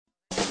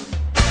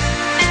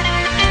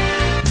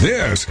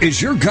This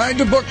is your guide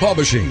to book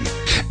publishing.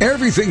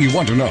 Everything you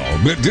want to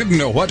know but didn't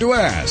know what to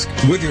ask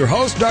with your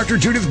host, Dr.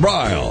 Judith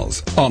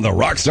Briles, on the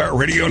Rockstar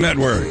Radio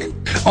Network.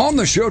 On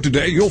the show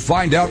today, you'll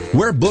find out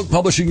where book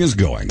publishing is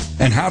going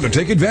and how to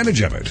take advantage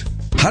of it.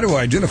 How to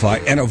identify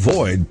and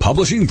avoid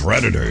publishing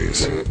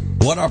predators.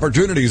 What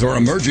opportunities are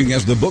emerging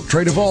as the book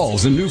trade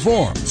evolves in new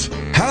forms.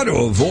 How to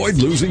avoid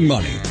losing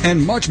money,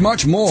 and much,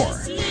 much more.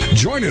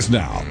 Join us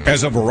now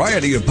as a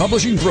variety of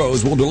publishing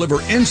pros will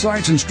deliver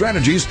insights and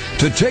strategies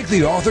to take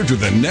the author to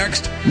the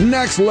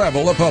next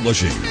level of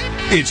publishing.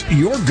 It's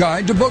your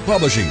guide to book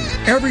publishing.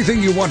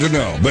 Everything you want to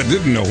know but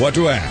didn't know what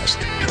to ask.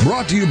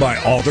 Brought to you by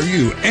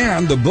AuthorU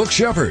and The Book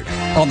Shepherd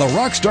on the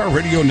Rockstar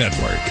Radio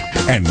Network.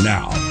 And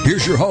now,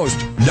 here's your host,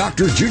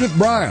 Dr. Judith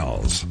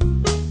Briles.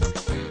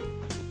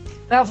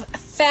 Well,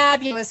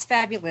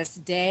 fabulous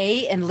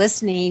day and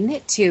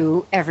listening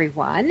to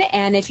everyone.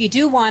 And if you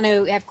do want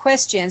to have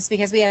questions,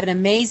 because we have an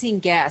amazing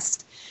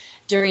guest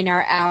during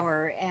our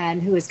hour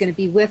and who is going to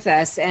be with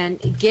us. And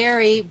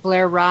Gary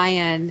Blair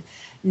Ryan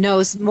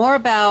knows more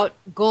about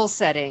goal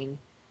setting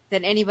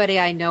than anybody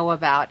I know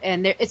about.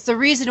 And it's the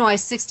reason why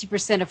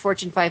 60% of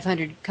Fortune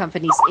 500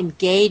 companies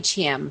engage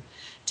him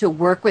to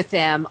work with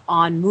them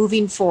on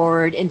moving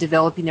forward and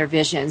developing their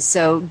vision.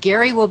 So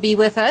Gary will be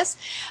with us,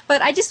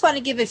 but I just want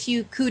to give a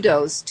few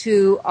kudos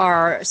to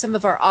some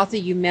of our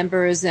AuthorU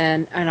members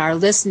and our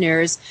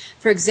listeners.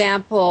 For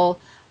example,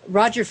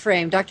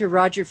 Dr.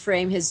 Roger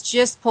Frame has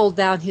just pulled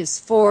down his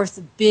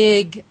fourth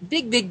big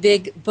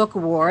book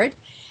award.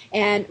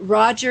 And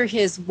Roger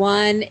has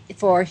won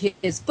for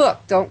his book,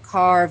 Don't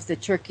Carve the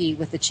Turkey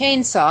with a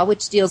Chainsaw,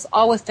 which deals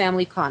all with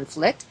family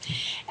conflict.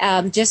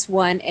 Just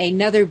won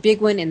another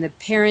big one in the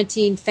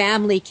parenting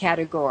family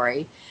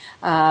category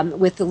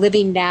with the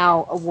Living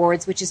Now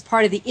Awards, which is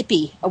part of the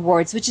IPPY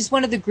Awards, which is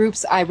one of the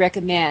groups I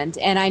recommend.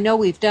 And I know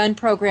we've done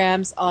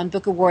programs on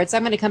book awards.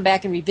 I'm going to come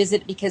back and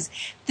revisit it because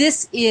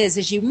this is,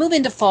 as you move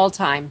into fall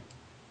time,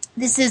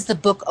 this is the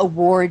book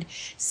award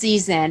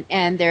season.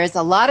 And there's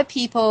a lot of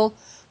people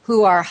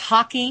who are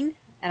hawking,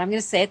 and I'm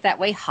going to say it that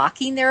way,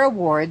 hawking their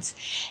awards,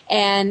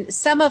 and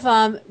some of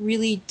them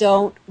really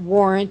don't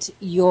warrant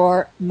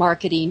your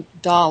marketing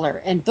dollar.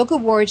 And book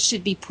awards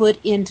should be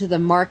put into the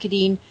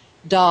marketing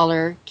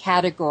dollar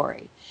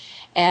category.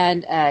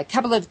 And a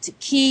couple of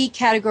key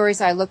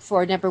categories I look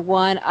for. Number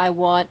one, I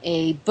want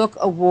a book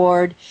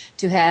award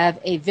to have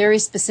a very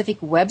specific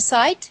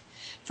website.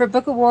 For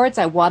book awards,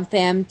 I want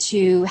them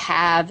to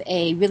have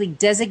a really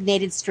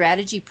designated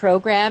strategy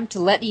program to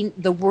letting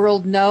the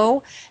world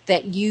know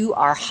that you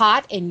are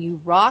hot and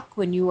you rock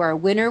when you are a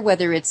winner,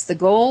 whether it's the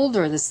gold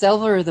or the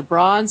silver or the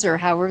bronze or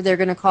however they're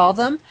going to call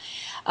them.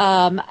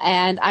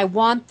 And I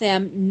want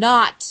them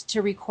not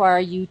to require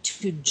you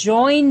to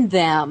join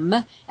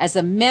them as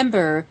a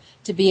member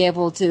to be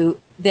able to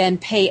then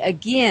pay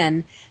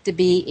again to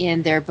be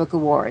in their book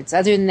awards.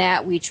 Other than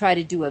that, we try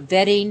to do a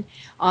vetting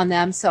on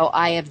them. So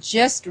I have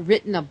just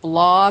written a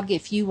blog.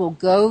 If you will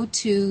go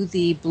to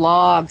the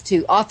blog,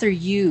 to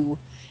AuthorU,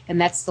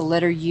 and that's the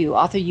letter U,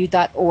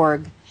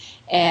 authorU.org,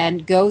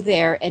 and go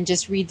there and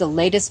just read the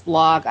latest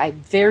blog. I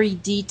very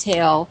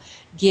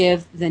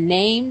give the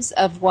names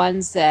of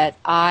ones that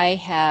I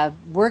have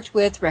worked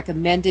with,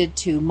 recommended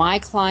to my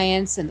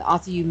clients and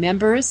AuthorU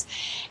members.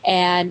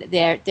 And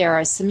there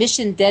are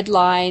submission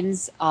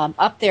deadlines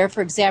up there.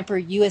 For example,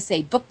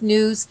 USA Book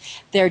News,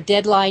 their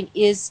deadline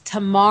is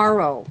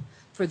tomorrow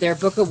for their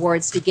book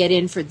awards to get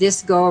in for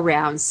this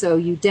go-around. So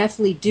you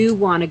definitely do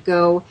want to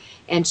go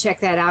and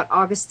check that out.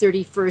 August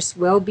 31st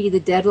will be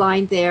the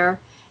deadline there.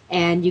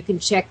 And you can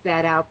check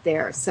that out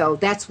there. So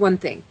that's one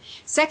thing.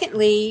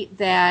 Secondly,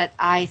 that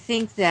I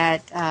think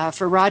that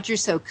for Roger,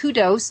 so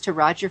kudos to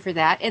Roger for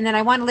that. And then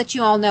I want to let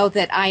you all know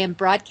that I am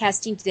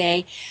broadcasting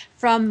today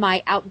from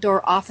my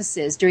outdoor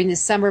offices. During the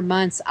summer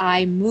months,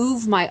 I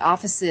move my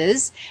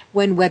offices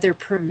when weather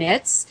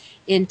permits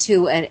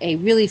into a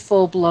really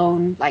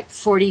full-blown, like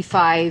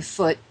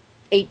 45-foot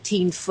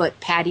 18-foot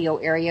patio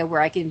area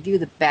where I can view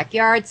the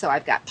backyard. So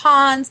I've got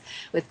ponds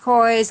with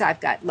kois, I've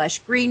got lush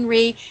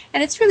greenery,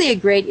 and it's really a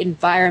great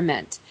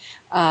environment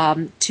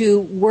to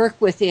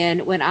work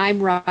within when I'm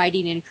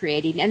writing and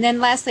creating. And then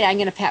lastly, I'm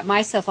going to pat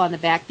myself on the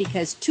back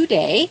because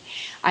today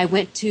I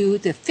went to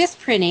the 5th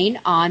printing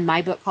on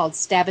my book called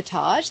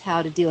Sabotage,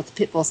 How to Deal with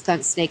Pit Bull,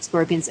 Skunk, Snakes,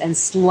 Scorpions, and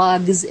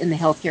Slugs in the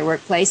Healthcare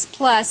Workplace.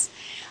 Plus,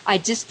 I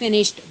just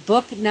finished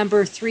book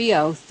number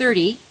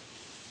 30,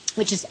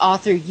 which is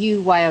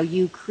AuthorU,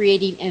 YOU,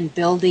 Creating and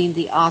Building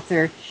the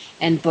Author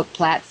and Book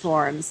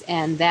Platforms.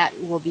 And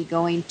that will be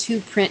going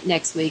to print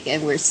next week.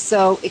 And we're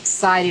so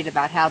excited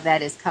about how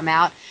that has come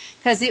out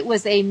because it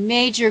was a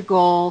major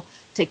goal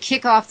to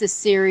kick off the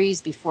series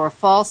before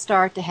fall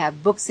start, to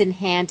have books in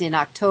hand in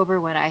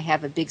October when I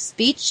have a big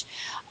speech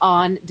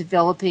on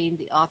developing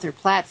the author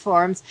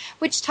platforms,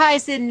 which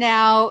ties in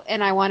now.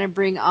 And I want to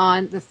bring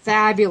on the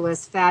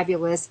fabulous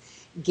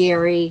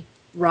Gary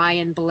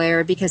Ryan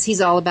Blair, because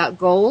he's all about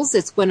goals.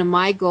 It's one of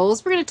my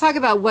goals. We're going to talk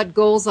about what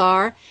goals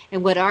are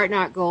and what are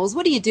not goals.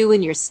 What do you do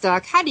when you're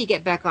stuck? How do you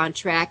get back on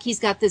track? He's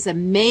got this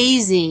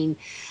amazing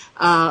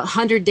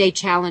 100-day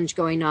challenge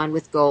going on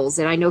with goals,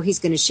 and I know he's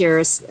going to share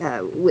us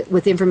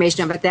with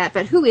information about that.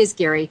 But who is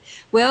Gary?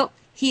 Well,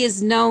 he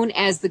is known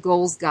as the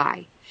Goals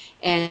Guy,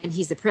 and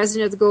he's the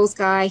president of the Goals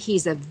Guy.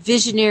 He's a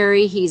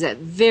visionary. He's a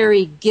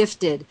very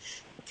gifted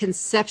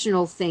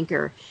conceptional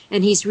thinker,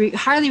 and he's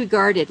highly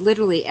regarded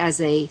literally as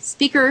a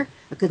speaker,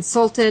 a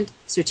consultant,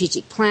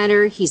 strategic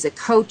planner. He's a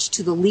coach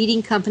to the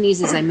leading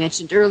companies, as I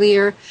mentioned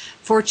earlier.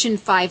 Fortune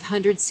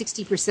 500,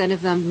 60%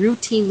 of them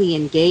routinely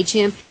engage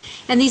him.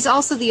 And he's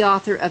also the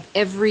author of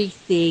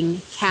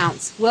Everything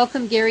Counts.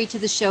 Welcome, Gary, to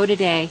the show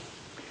today.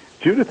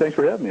 Judith, thanks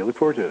for having me. I look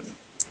forward to it.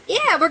 Yeah,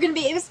 it's going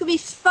to be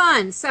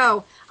fun.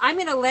 So I'm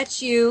going to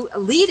let you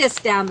lead us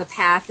down the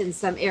path in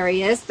some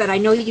areas, but I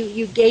know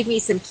you gave me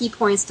some key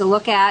points to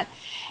look at,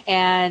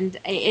 and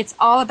it's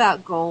all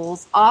about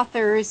goals.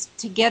 Authors,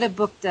 to get a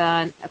book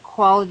done, a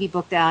quality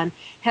book done,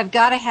 have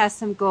got to have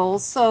some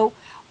goals. So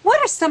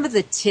what are some of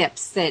the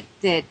tips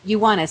that you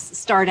want to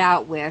start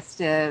out with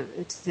to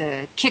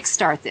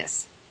kickstart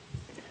this?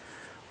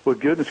 Well,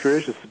 goodness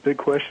gracious, it's a big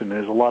question.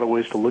 There's a lot of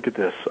ways to look at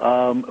this.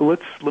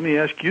 Let me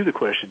ask you the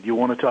question. Do you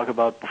want to talk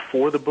about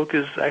before the book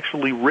is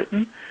actually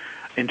written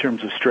in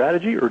terms of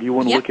strategy, or do you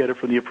want to look at it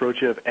from the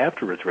approach of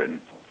after it's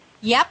written?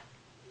 Yep.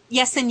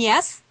 Yes and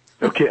yes.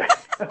 Okay.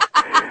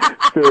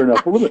 Fair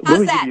enough. Well, let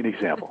me give you an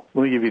example.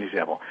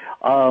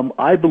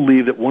 I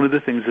believe that one of the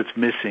things that's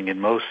missing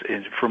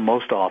from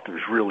most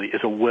authors really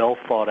is a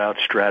well-thought-out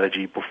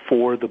strategy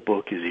before the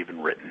book is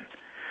even written.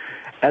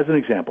 As an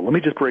example, let me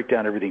just break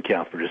down Everything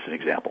Counts for just an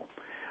example.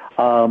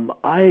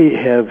 I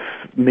have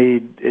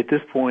made, at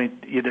this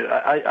point,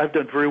 I've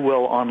done very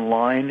well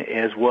online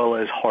as well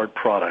as hard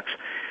products,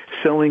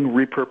 selling,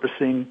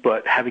 repurposing,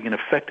 but having an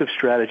effective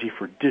strategy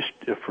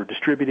for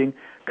distributing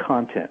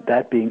content,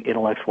 that being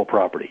intellectual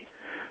property.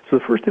 So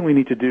the first thing we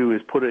need to do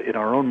is put it in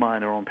our own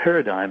mind, our own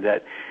paradigm,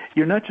 that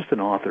you're not just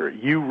an author,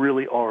 you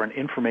really are an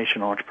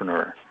information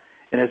entrepreneur.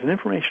 And as an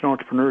information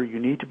entrepreneur, you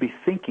need to be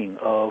thinking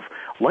of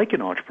like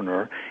an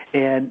entrepreneur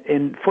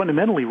and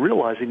fundamentally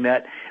realizing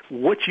that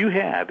what you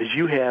have is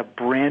you have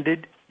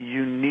branded,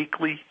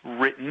 uniquely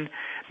written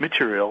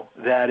material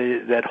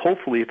that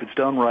hopefully, if it's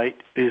done right,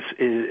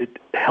 it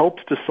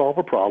helps to solve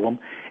a problem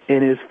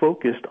and is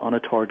focused on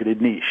a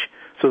targeted niche.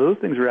 So those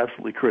things are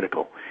absolutely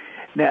critical.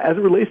 Now, as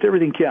it relates to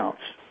Everything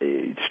Counts,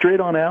 straight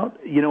on out,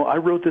 I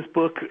wrote this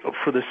book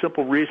for the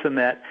simple reason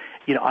that,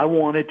 I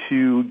wanted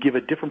to give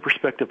a different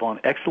perspective on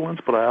excellence,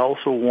 but I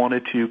also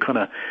wanted to kind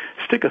of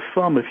stick a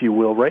thumb, if you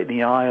will, right in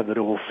the eye of that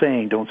old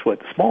saying, don't sweat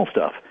the small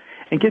stuff,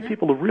 and get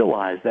people to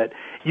realize that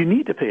you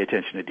need to pay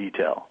attention to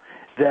detail.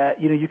 That,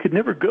 you could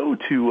never go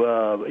to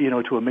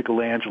a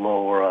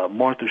Michelangelo or a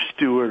Martha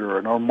Stewart or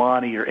an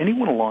Armani or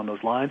anyone along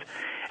those lines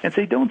and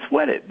say, don't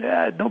sweat it.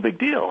 No big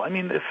deal. I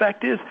mean, the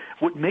fact is,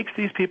 what makes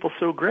these people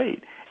so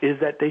great is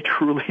that they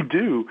truly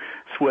do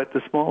sweat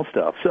the small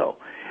stuff. So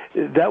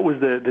that was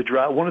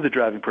one of the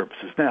driving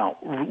purposes. Now,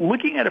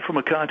 looking at it from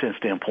a content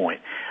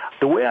standpoint,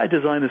 the way I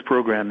designed this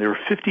program, there are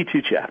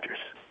 52 chapters,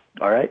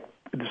 all right?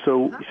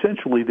 So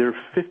essentially, there are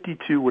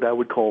 52 what I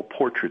would call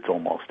portraits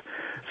almost.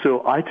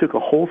 So I took a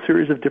whole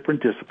series of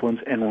different disciplines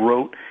and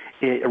wrote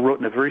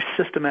in a very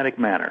systematic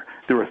manner.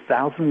 There were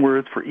 1,000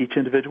 words for each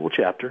individual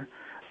chapter.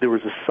 There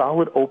was a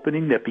solid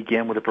opening that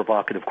began with a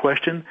provocative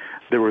question.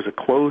 There was a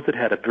close that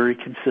had a very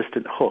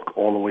consistent hook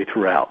all the way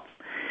throughout.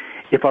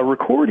 If I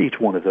record each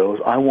one of those,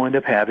 I wind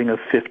up having a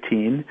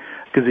 15,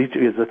 because each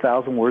is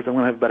 1,000 words, I'm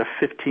going to have about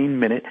a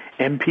 15-minute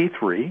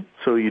MP3.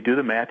 So you do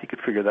the math, you could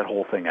figure that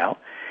whole thing out.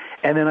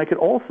 And then I could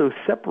also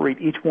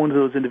separate each one of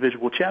those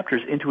individual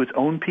chapters into its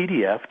own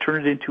PDF,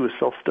 turn it into a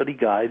self-study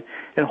guide,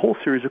 and a whole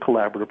series of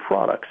collaborative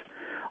products.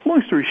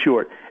 Long story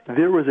short,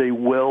 there was a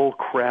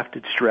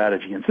well-crafted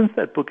strategy. And since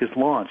that book is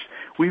launched,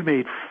 we've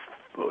made,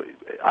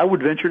 I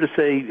would venture to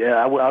say,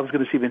 I was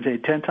going to say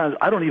 10 times,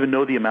 I don't even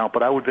know the amount,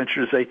 but I would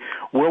venture to say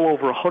well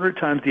over 100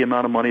 times the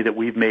amount of money that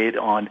we've made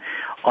on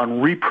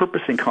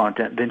repurposing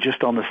content than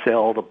just on the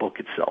sale of the book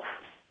itself.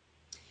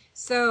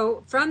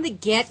 So from the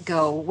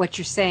get-go, what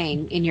you're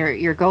saying in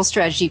your goal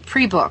strategy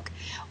pre-book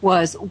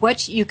was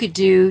what you could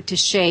do to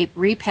shape,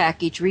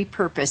 repackage,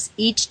 repurpose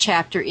each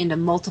chapter into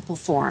multiple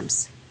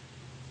forms.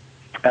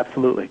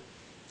 Absolutely.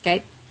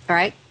 Okay. All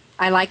right.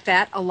 I like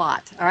that a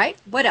lot. All right.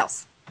 What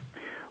else?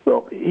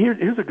 Well,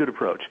 here's a good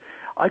approach.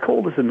 I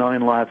call this a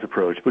 9 lives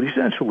approach, but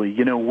essentially,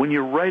 when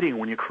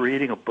you're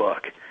creating a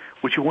book,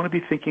 what you want to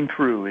be thinking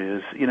through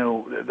is,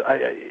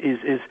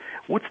 is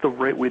what's the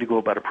right way to go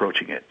about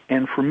approaching it?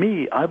 And for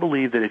me, I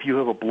believe that if you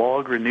have a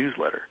blog or a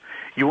newsletter,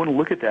 you want to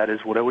look at that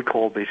as what I would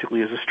call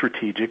basically as a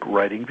strategic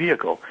writing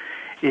vehicle,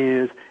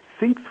 is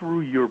think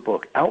through your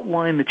book,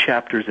 outline the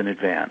chapters in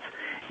advance,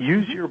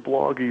 use your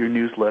blog or your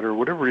newsletter,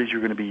 whatever it is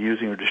you're going to be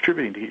using or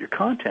distributing to get your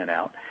content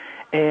out,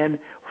 and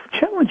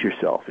challenge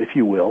yourself, if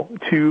you will,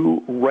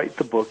 to write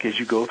the book as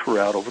you go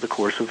throughout over the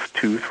course of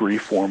 2, 3,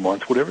 4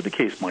 months, whatever the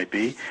case might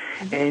be,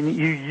 and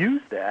you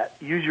use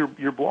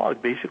your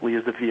blog basically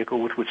as the vehicle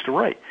with which to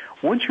write.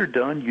 Once you're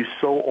done, you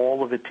sew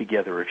all of it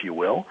together, if you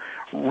will,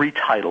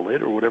 retitle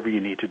it or whatever you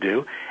need to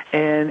do,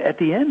 and at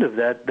the end of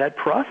that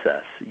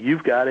process,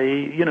 you've got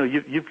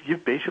you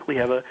basically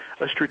have a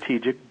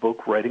strategic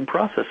book writing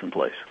process in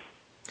place.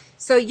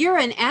 So you're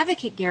an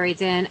advocate, Gary,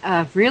 then,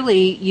 of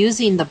really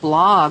using the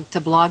blog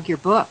to blog your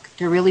book,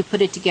 to really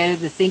put it together,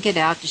 to think it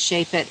out, to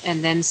shape it,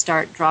 and then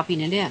start dropping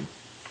it in.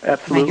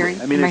 Absolutely.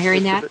 Am I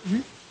hearing that?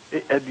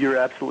 You're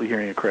absolutely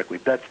hearing it correctly.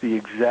 That's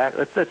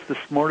that's the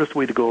smartest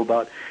way to go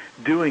about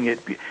doing it.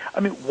 I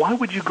mean, why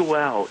would you go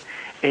out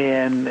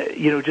and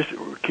just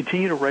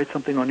continue to write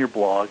something on your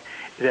blog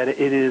that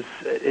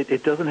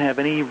it doesn't have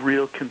any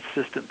real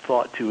consistent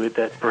thought to it,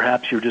 that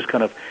perhaps you're just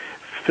kind of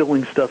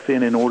filling stuff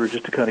in order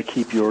just to kind of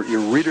keep your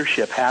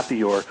readership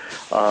happy or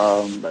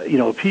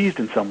appeased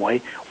in some way?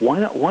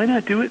 Why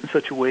not do it in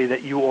such a way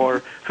that you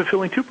are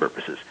fulfilling two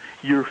purposes?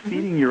 You're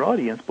feeding your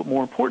audience, but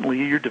more importantly,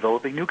 you're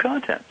developing new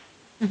content.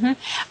 Mm-hmm.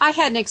 I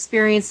had an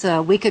experience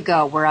a week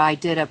ago where I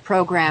did a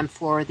program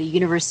for the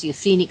University of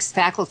Phoenix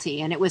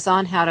faculty, and it was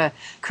on how to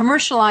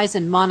commercialize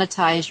and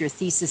monetize your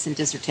thesis and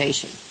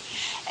dissertation.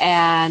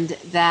 And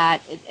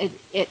that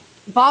it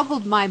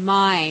boggled my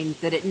mind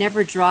that it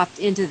never dropped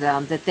into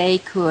them that they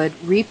could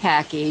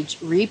repackage,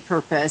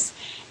 repurpose,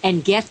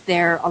 and get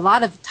there, a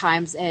lot of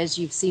times, as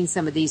you've seen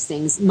some of these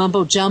things,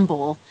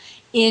 mumbo-jumbo,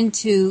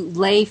 into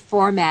lay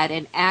format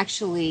and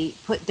actually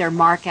put their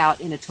mark out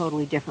in a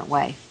totally different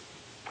way.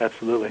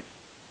 Absolutely.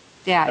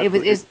 Yeah,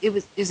 Absolutely. It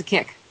was a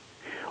kick.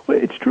 Well,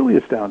 it's truly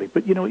astounding.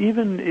 But,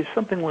 even if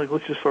something like,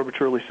 let's just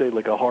arbitrarily say,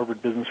 like a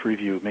Harvard Business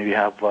Review, maybe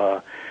have,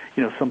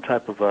 some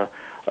type of a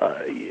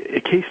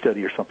case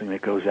study or something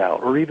that goes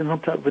out, or even some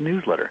type of a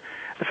newsletter.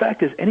 The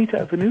fact is, any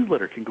type of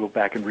newsletter can go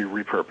back and be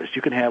repurposed.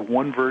 You can have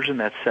one version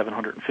that's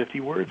 750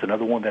 words,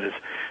 another one that is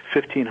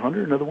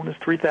 1,500, another one is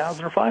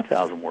 3,000 or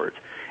 5,000 words.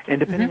 And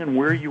depending on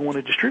where you want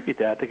to distribute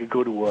that, they could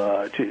go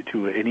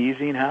to an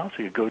e-zine house,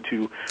 it could go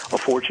to a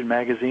Fortune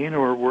magazine,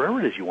 or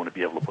wherever it is you want to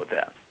be able to put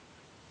that.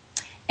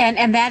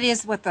 And that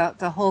is what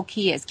the whole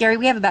key is. Gary,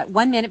 we have about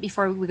 1 minute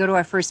before we go to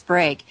our first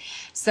break.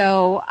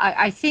 So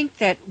I think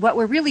that what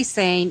we're really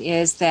saying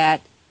is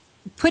that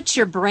put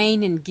your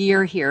brain in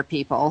gear here,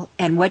 people,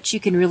 and what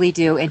you can really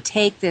do, and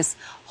take this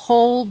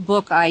whole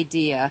book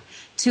idea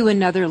to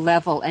another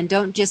level, and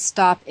don't just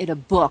stop at a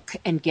book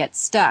and get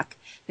stuck.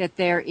 That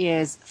there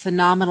is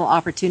phenomenal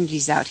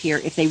opportunities out here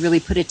if they really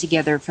put it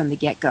together from the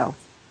get-go.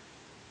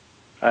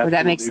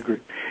 Absolutely agree.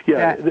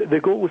 Yeah, the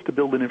goal was to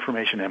build an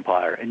information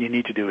empire, and you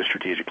need to do it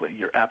strategically.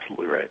 You're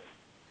absolutely right.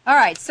 All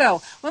right,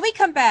 so when we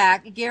come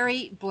back,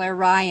 Gary Blair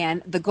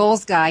Ryan, the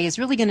goals guy, is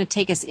really going to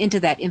take us into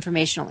that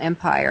informational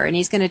empire, and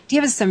he's going to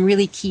give us some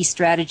really key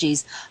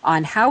strategies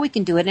on how we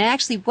can do it, and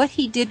actually what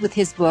he did with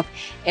his book,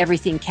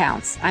 Everything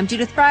Counts. I'm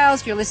Judith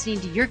Briles. You're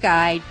listening to your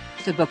guide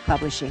to book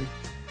publishing.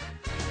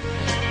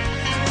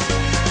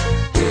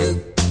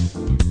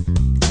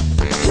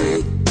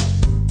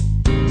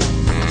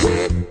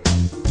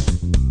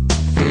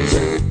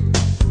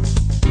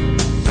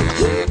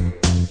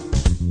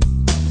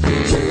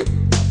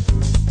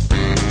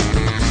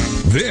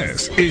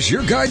 This is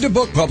your guide to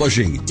book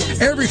publishing.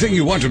 Everything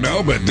you want to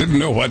know but didn't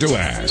know what to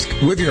ask.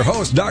 With your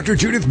host, Dr.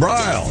 Judith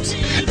Briles.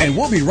 And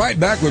we'll be right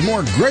back with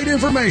more great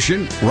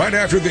information right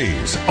after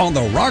these on the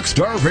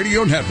Rockstar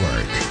Radio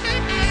Network.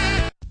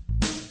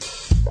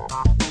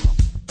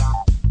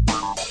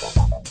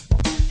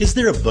 Is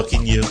there a book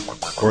in you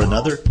or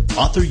another?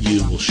 Author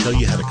U will show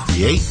you how to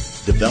create,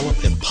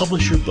 develop, and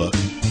publish your book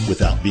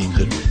without being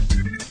hoodwinked.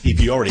 If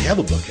you already have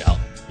a book out,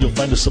 you'll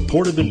find a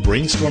supportive and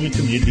brainstorming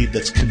community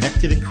that's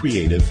connected and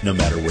creative no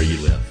matter where you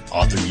live.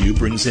 Author U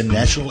brings in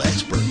national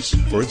experts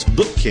for its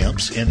book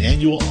camps and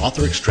annual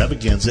author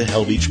extravaganza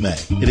held each May.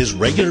 It has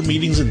regular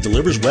meetings and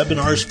delivers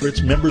webinars for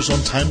its members on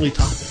timely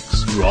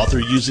topics. Through Author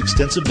U's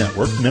extensive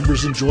network,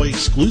 members enjoy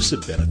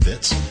exclusive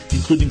benefits,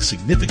 including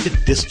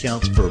significant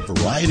discounts for a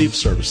variety of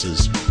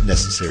services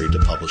necessary to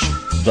publishing.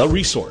 The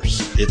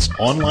Resource, its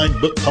online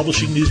book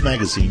publishing news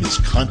magazine, is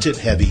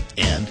content-heavy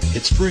and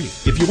it's free.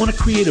 If you want to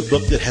create a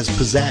book that has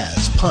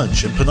pizzazz,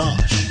 punch, and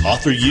panache,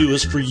 Author U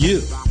is for you.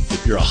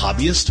 If you're a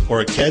hobbyist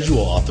or a casual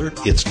author,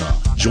 it's not.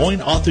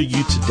 Join Author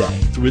U today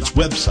through its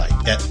website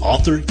at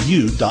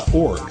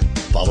authoru.org.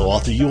 Follow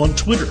Author U on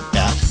Twitter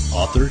at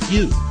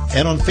AuthorU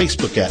and on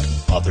Facebook at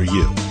Author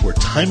U, where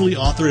timely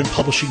author and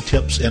publishing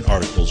tips and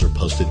articles are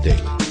posted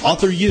daily.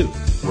 Author U,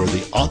 where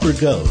the author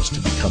goes to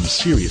become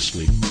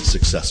seriously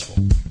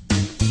successful.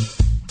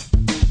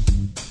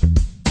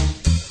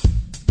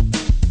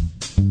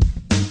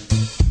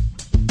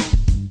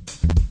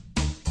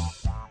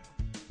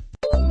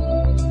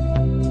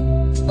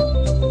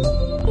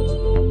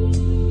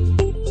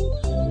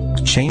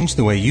 Change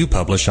the way you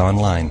publish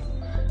online.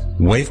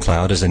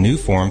 WaveCloud is a new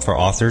form for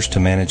authors to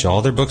manage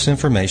all their books'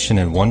 information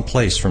in one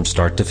place from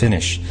start to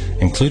finish,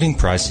 including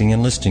pricing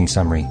and listing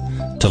summary.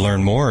 To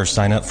learn more or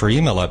sign up for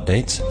email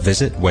updates,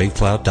 visit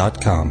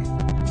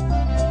wavecloud.com.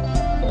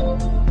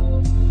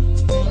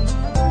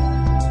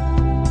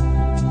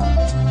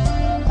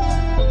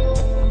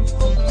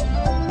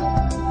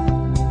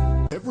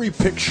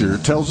 picture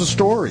tells a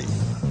story.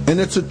 And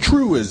it's a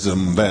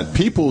truism that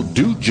people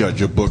do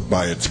judge a book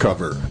by its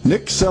cover.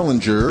 Nick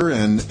Sellinger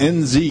and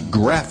NZ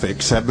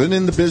Graphics have been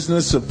in the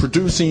business of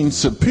producing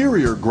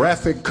superior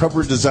graphic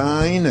cover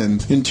design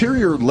and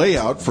interior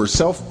layout for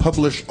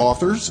self-published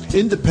authors,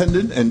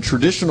 independent and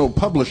traditional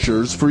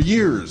publishers for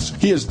years.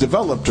 He has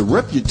developed a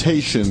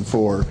reputation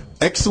for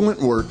excellent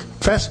work,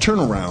 fast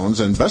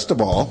turnarounds, and best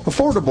of all,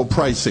 affordable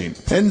pricing.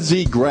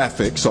 NZ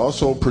Graphics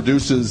also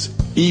produces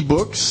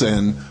ebooks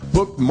and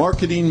book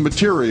marketing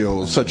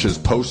materials such as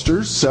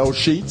posters, sell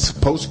sheets,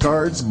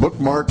 postcards,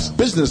 bookmarks,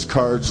 business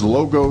cards,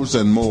 logos,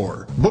 and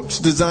more. Books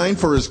designed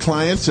for his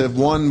clients have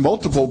won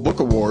multiple book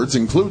awards,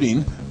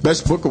 including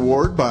Best Book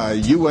Award by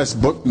U.S.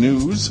 Book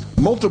News,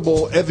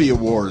 multiple Evie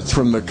Awards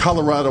from the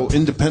Colorado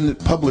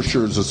Independent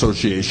Publishers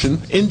Association,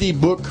 Indie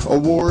Book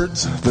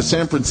Awards, the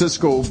San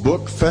Francisco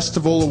Book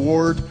Festival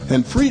Award,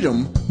 and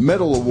Freedom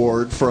Medal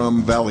Award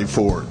from Valley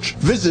Forge.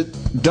 Visit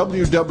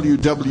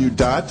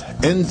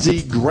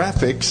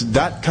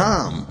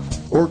www.nzgraphics.com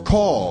or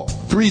call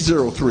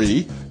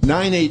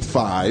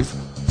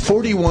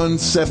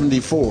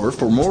 303-985-4174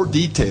 for more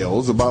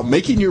details about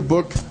making your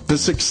book the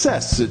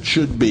success it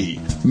should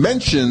be.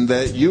 Mention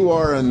that you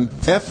are an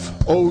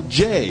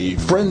FOJ,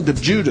 friend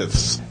of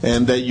Judith's,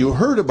 and that you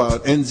heard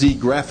about NZ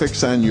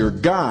Graphics on your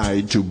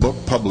guide to book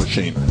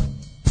publishing.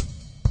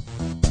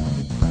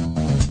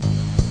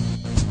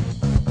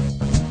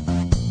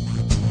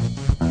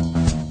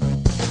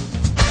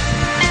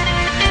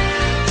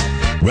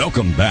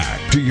 Welcome back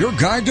to your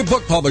guide to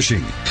book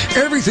publishing.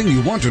 Everything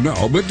you want to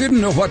know but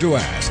didn't know what to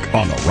ask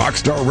on the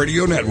Rockstar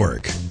Radio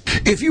Network.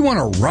 If you want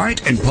to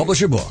write and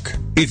publish a book,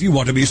 if you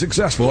want to be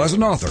successful as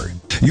an author,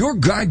 your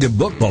guide to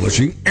book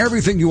publishing,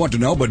 everything you want to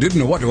know but didn't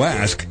know what to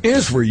ask,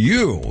 is for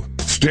you.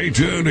 Stay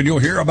tuned and you'll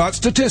hear about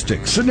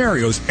statistics,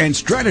 scenarios, and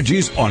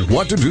strategies on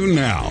what to do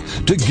now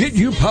to get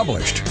you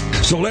published.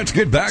 So let's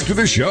get back to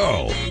the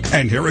show.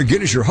 And here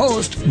again is your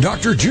host,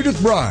 Dr. Judith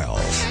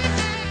Briles.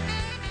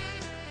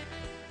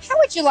 How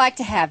would you like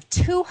to have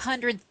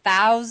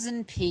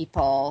 200,000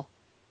 people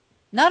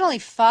not only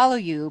follow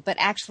you, but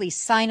actually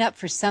sign up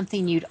for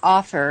something you'd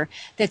offer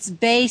that's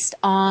based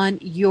on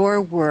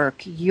your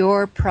work,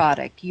 your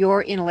product,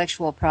 your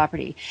intellectual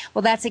property?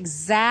 Well, that's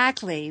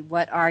exactly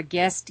what our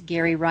guest,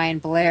 Gary Ryan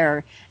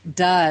Blair,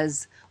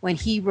 does when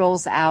he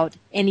rolls out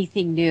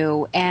anything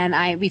new.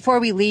 And before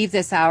we leave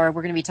this hour,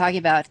 we're going to be talking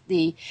about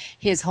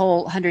his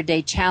whole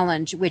 100-day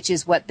challenge, which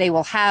is what they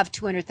will have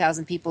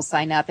 200,000 people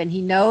sign up. And he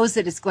knows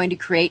that it's going to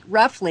create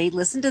roughly,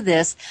 listen to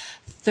this,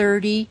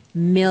 $30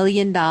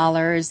 million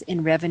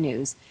in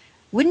revenues.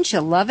 Wouldn't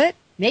you love it?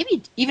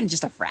 Maybe even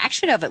just a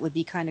fraction of it would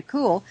be kind of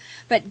cool.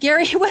 But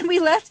Gary, when we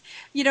left,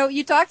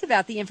 you talked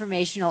about the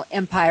informational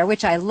empire,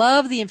 which I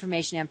love the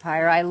information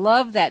empire. I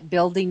love that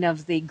building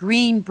of the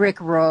green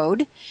brick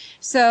road.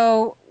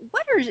 So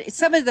what are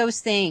some of those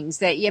things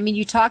that,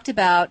 you talked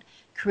about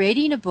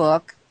creating a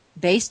book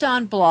based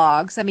on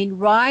blogs.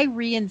 Why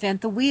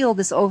reinvent the wheel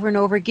this over and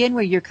over again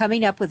where you're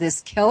coming up with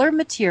this killer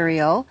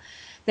material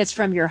that's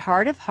from your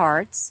heart of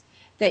hearts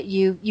that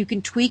you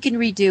can tweak and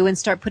redo and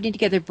start putting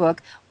together a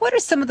book? What are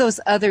some of those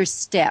other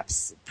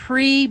steps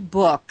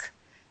pre-book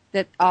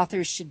that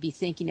authors should be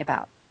thinking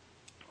about?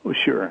 Oh,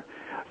 sure.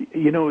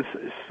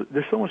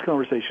 There's so much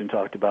conversation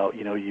talked about,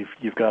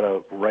 you've got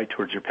to write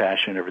towards your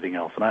passion and everything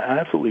else. And I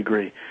absolutely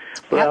agree.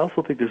 But yep. I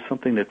also think there's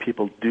something that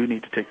people do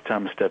need to take the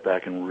time to step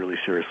back and really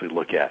seriously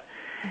look at.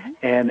 Mm-hmm.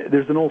 And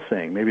there's an old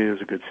saying, maybe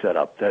there's a good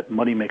setup, that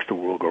money makes the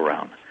world go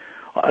round.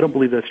 I don't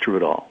believe that's true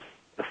at all.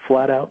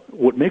 Flat out,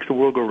 what makes the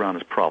world go round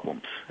is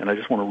problems, and I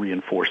just want to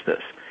reinforce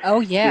this.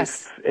 Oh,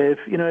 yes. If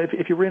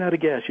you ran out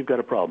of gas, you've got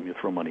a problem. You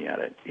throw money at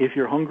it. If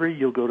you're hungry,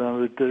 you'll go down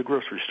to the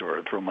grocery store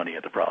and throw money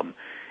at the problem.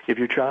 If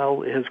your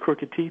child has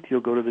crooked teeth, you'll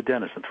go to the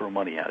dentist and throw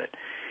money at it.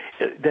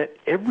 That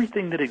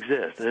everything that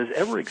exists, that has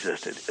ever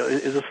existed,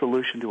 is a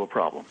solution to a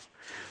problem.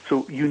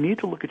 So you need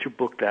to look at your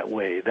book that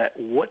way, that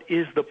what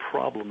is the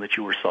problem that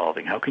you are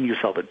solving? How can you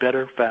solve it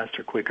better,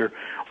 faster, quicker,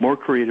 more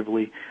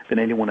creatively than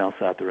anyone else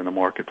out there in the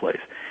marketplace?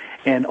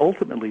 And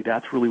ultimately,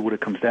 that's really what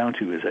it comes down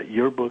to, is that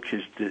your book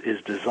is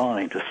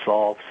designed to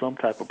solve some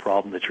type of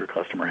problem that your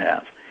customer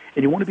has.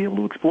 And you want to be able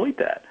to exploit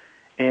that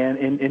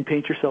and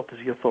paint yourself as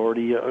the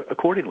authority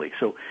accordingly.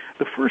 So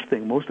the first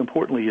thing, most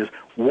importantly, is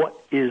what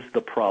is the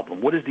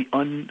problem? What is the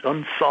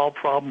unsolved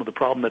problem, or the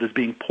problem that is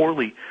being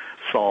poorly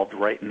solved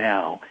right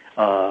now?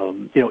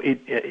 In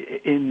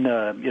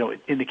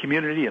the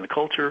community, in the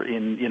culture,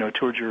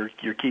 towards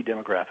your key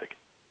demographic.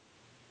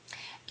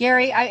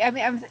 Gary,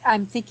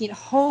 I'm thinking,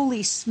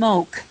 holy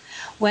smoke.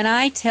 When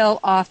I tell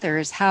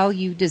authors how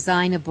you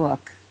design a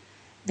book,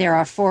 there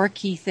are 4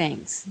 key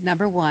things.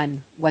 Number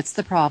 1, what's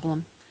the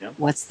problem? Yep.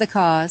 What's the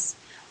cause?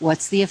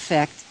 What's the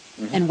effect?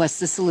 Mm-hmm. And what's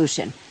the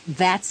solution?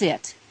 That's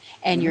it.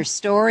 And mm-hmm. your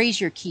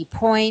stories, your key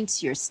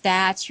points, your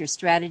stats, your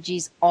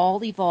strategies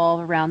all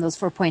evolve around those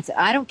 4 points.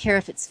 I don't care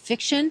if it's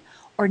fiction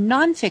or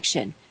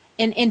nonfiction.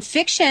 In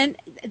fiction,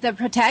 the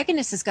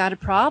protagonist has got a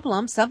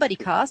problem. Somebody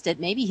caused it,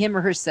 maybe him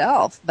or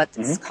herself, but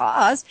it's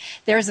caused.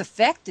 There's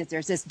effect.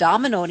 There's this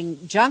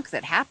dominating junk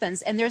that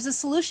happens, and there's a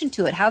solution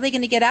to it. How are they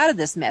going to get out of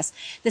this mess?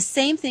 The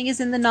same thing is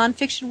in the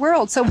nonfiction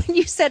world. So when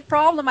you said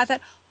problem, I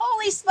thought,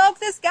 holy smoke,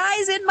 this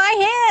guy's in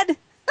my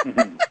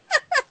head.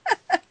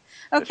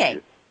 Okay.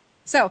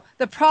 So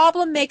the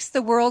problem makes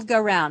the world go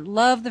round.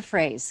 Love the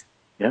phrase.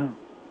 Yeah.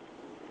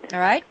 All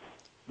right?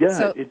 Yeah,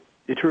 so,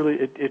 it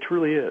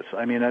truly is.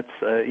 I mean, that's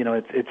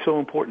it's so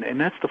important, and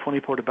that's the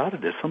funny part about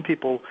it is some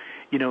people,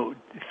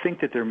 think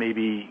that there may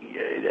be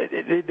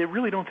they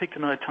really don't take the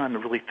time to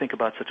really think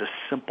about such a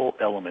simple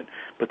element,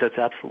 but that's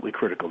absolutely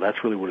critical.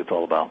 That's really what it's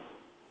all about.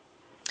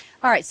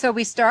 All right, so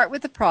we start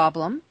with the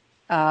problem,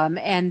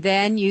 and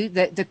then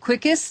the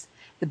quickest,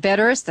 the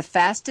betterest, the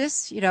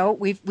fastest.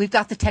 We've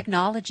got the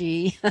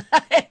technology,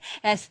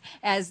 as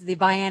the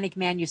Bionic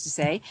Man used to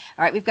say.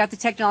 All right, we've got the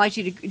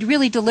technology to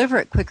really deliver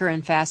it quicker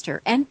and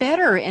faster and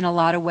better in a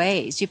lot of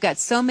ways. You've got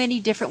so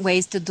many different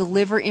ways to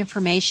deliver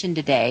information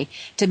today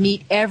to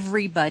meet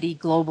everybody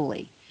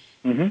globally.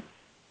 Mm-hmm.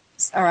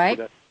 All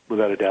right.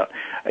 Without a doubt.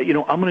 I'm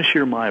going to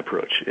share my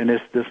approach, and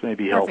this may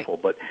be helpful,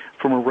 but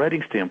from a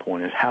writing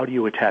standpoint is how do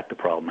you attack the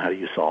problem? How do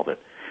you solve it?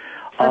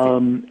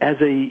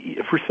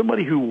 For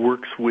somebody who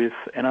works with,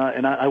 and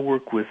I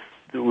work with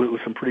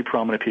some pretty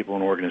prominent people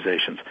in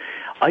organizations,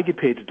 I get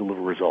paid to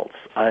deliver results.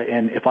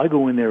 And if I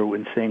go in there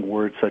and saying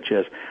words such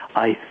as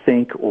 "I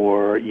think"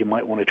 or "you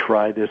might want to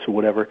try this" or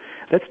whatever,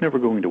 that's never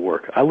going to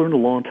work. I learned a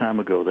long time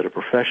ago that a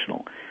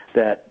professional,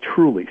 that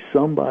truly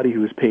somebody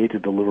who is paid to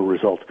deliver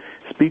results,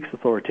 speaks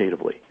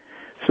authoritatively.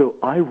 So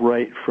I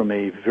write from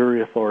a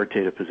very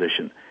authoritative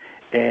position.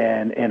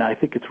 And I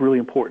think it's really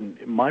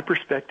important. My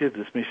perspective,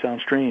 this may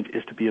sound strange,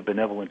 is to be a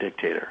benevolent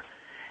dictator.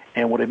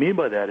 And what I mean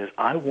by that is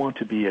I want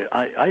to be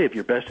I have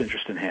your best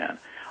interest in hand.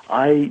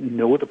 I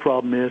know what the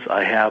problem is.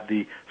 I have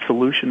the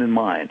solution in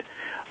mind.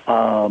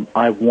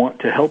 I want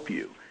to help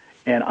you,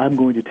 and I'm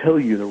going to tell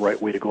you the right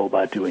way to go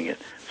about doing it.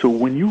 So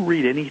when you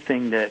read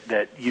anything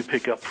that you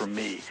pick up from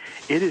me,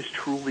 it is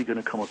truly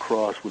going to come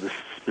across with a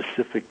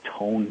specific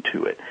tone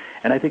to it.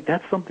 And I think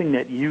that's something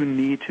that you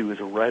need to, as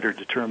a writer,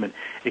 determine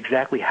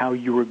exactly how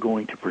you are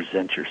going to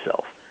present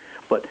yourself.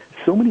 But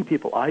so many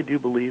people, I do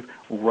believe,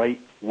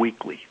 write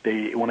weakly.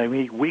 When I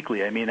mean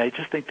weakly, I mean I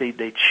just think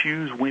they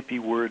choose wimpy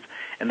words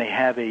and they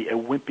have a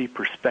wimpy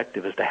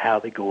perspective as to how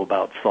they go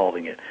about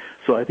solving it.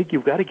 So I think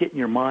you've got to get in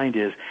your mind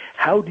is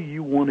how do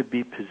you want to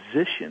be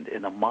positioned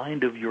in the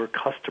mind of your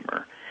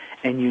customer,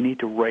 and you need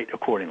to write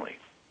accordingly.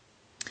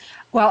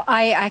 Well,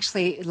 I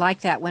actually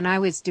like that. When I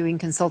was doing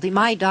consulting,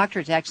 my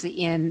doctorate's actually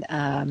in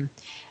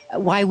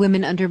why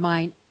women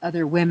undermine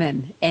other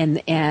women,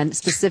 and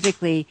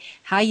specifically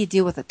how you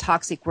deal with a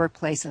toxic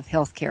workplace of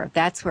healthcare.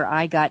 That's where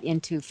I got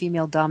into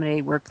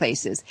female-dominated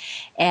workplaces.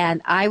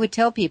 And I would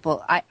tell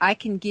people, I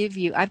can give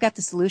you, I've got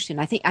the solution.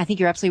 I think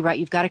you're absolutely right.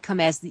 You've got to come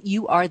as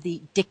you are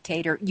the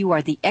dictator. You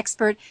are the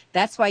expert.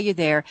 That's why you're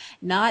there,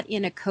 not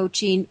in a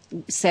coaching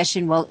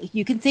session. Well,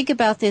 you can think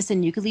about this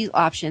and you can leave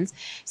options.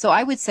 So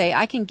I would say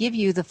I can give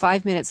you the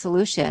 5-minute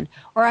solution,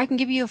 or I can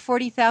give you a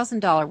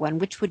 $40,000 one.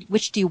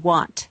 Which do you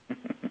want?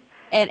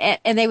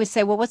 And they would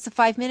say, well, what's the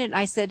 5-minute? And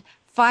I said,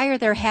 fire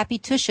their happy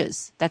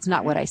tushes. That's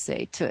not what I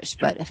say, tush,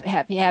 but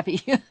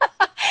happy.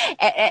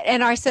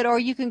 And I said, or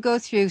you can go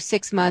through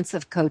 6 months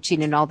of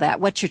coaching and all that.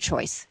 What's your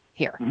choice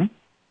here? Mm-hmm.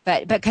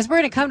 But because we're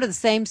going to come to the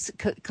same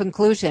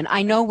conclusion.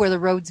 I know where the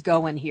road's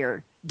going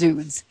here,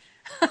 dudes.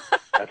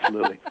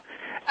 Absolutely.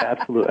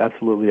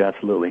 Absolutely.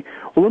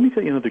 Well, let me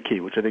tell you another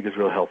key, which I think is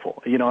real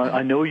helpful.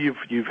 I know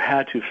you've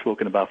had to have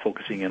spoken about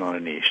focusing in on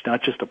a niche,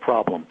 not just a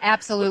problem.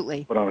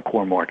 Absolutely. But on a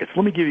core market. So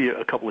let me give you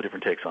a couple of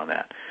different takes on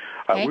that.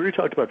 All right, we already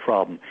talked about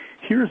problem.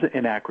 Here's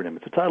an acronym.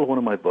 It's the title of one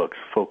of my books,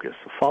 Focus.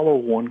 Follow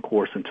one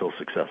course until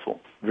successful.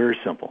 Very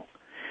simple.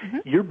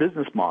 Mm-hmm. Your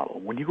business model,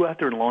 when you go out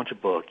there and launch a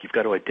book, you've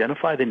got to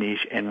identify the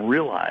niche and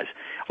realize,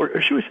 or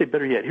should we say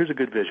better yet, here's a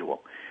good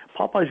visual.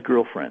 Popeye's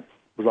girlfriend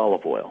was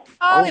olive oil.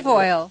 Olive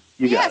oil.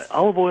 You got it.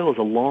 Olive oil is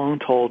a long,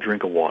 tall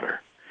drink of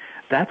water.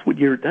 That's what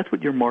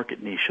your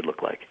market niche should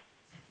look like.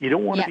 You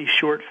don't want to be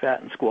short,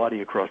 fat, and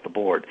squatty across the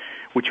board.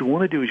 What you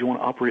want to do is you want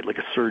to operate like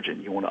a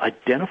surgeon. You want to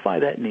identify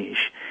that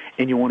niche,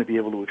 and you want to be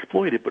able to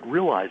exploit it, but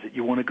realize that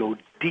you want to go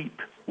deep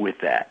with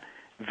that.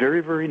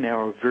 Very, very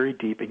narrow, very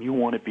deep, and you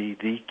want to be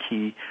the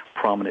key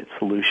prominent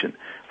solution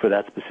for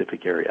that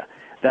specific area.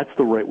 That's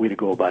the right way to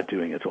go about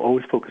doing it. So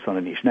always focus on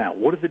a niche. Now,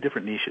 what are the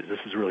different niches? This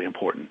is really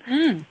important.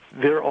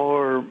 There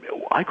are,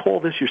 I call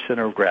this your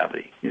center of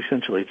gravity.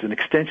 Essentially, it's an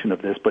extension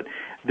of this, but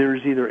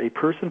there's either a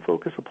person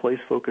focus, a place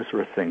focus,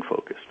 or a thing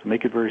focus. To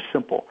make it very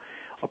simple,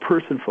 a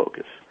person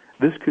focus.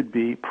 This could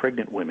be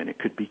pregnant women. It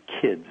could be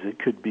kids. It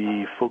could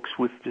be folks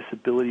with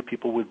disability,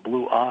 people with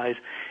blue eyes.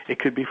 It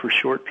could be for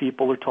short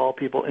people or tall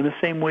people. In the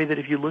same way that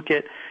if you look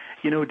at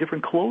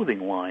different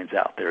clothing lines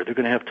out there. They're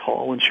going to have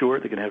tall and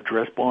short. They're going to have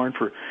dress barn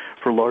for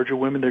larger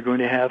women. They're going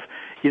to have,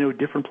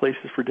 different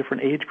places for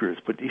different age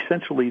groups. But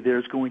essentially,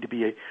 there's going to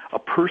be a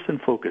person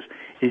focus.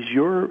 Is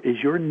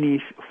your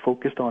niche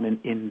focused on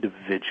an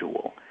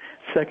individual?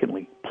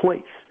 Secondly,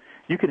 place.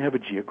 You can have a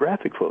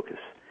geographic focus.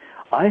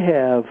 I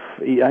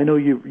know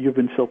you've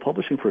been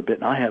self-publishing for a bit,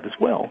 and I have as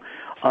well.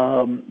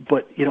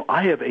 But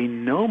I have a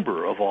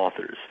number of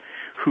authors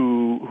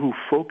who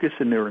focus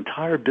in their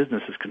entire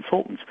business as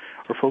consultants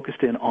are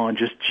focused in on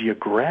just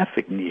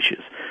geographic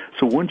niches.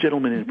 So one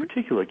gentleman in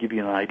particular, I'll give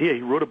you an idea,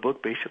 he wrote a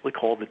book basically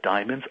called The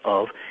Diamonds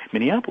of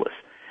Minneapolis,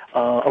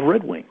 a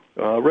Red Wing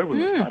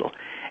title.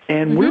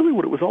 And really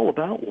what it was all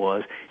about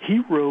was he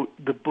wrote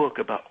the book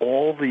about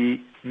all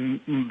the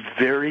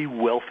very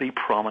wealthy,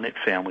 prominent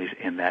families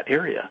in that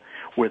area,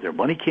 where their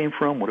money came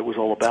from, what it was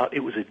all about.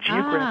 It was a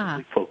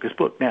geographically focused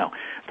book. Now,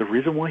 the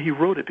reason why he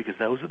wrote it, because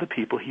those are the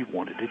people he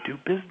wanted to do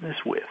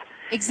business with.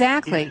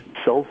 Exactly. He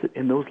sells it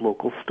in those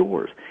local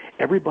stores.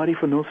 Everybody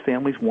from those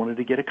families wanted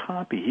to get a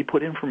copy. He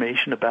put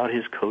information about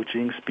his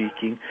coaching,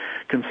 speaking,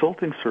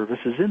 consulting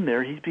services in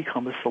there. He's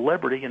become a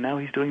celebrity, and now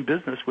he's doing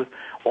business with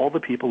all the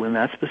people in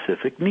that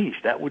specific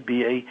niche. That would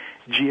be a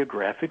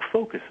geographic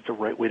focus. It's a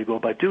right way to go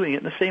about doing it,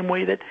 in the same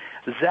way that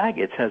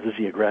Zagat's has a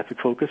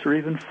geographic focus, or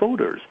even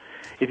Fodor's.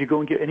 If you go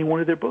and get any one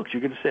of their books,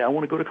 you're going to say, I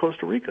want to go to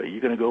Costa Rica.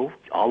 You're going to go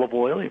olive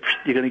oil.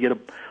 You're going to get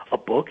a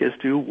book as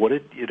to what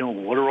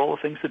are all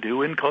the things to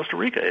do in Costa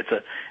Rica. It's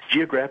a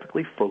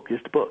geographically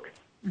focused book.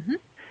 Mm-hmm.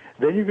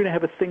 Then you're going to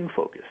have a thing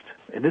focused.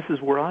 And this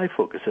is where I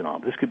focus in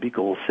on. This could be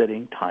goal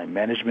setting, time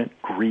management,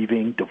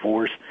 grieving,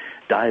 divorce,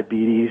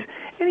 diabetes,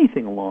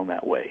 anything along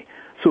that way.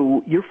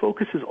 So your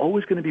focus is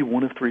always going to be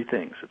one of three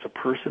things. It's a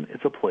person,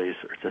 it's a place,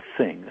 or it's a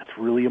thing. That's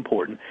really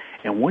important.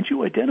 And once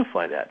you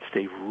identify that,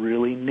 stay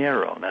really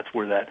narrow. And that's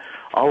where that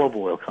olive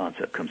oil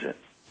concept comes in.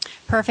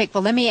 Perfect.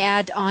 Well, let me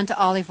add on to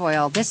olive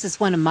oil. This is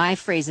one of my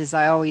phrases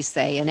I always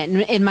say, and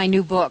in my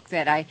new book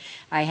that I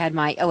had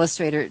my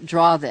illustrator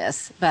draw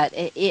this, but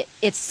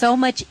it's so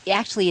much,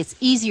 actually it's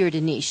easier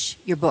to niche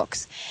your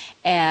books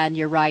and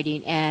your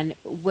writing, and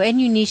when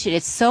you niche it,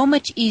 it's so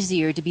much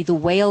easier to be the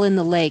whale in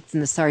the lake than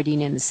the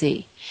sardine in the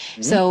sea.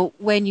 Mm-hmm. So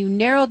when you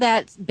narrow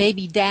that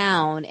baby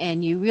down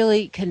and you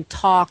really can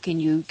talk and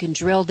you can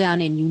drill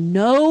down and you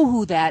know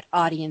who that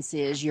audience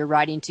is you're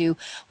writing to,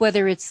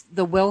 whether it's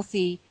the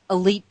wealthy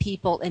elite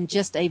people in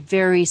just a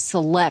very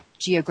select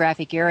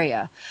geographic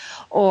area.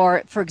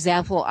 Or, for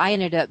example, I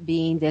ended up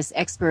being this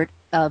expert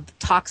of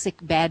toxic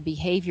bad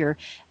behavior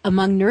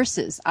among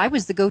nurses. I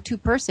was the go-to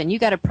person. You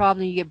got a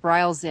problem, you get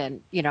Briles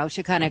in,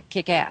 she'll kind of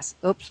kick ass.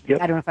 Oops,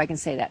 yep. I don't know if I can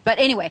say that. But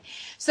anyway,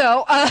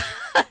 so,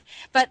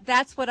 but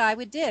that's what I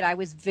did. I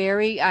was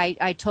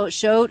I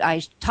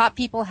taught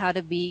people how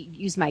to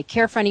use my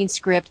care fronting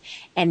script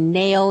and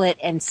nail it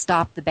and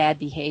stop the bad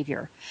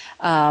behavior.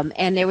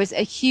 And there was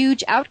a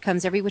huge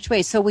outcomes every which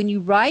way. So when you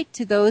write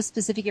to those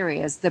specific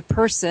areas, the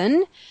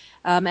person,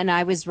 and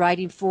I was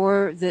writing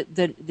for the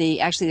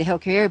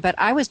healthcare area, but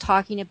I was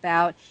talking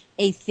about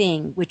a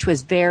thing which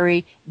was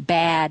very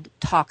bad,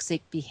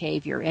 toxic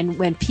behavior. And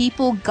when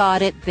people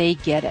got it, they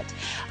get it.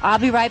 I'll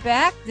be right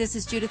back. This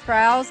is Judith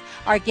Briles.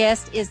 Our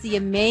guest is the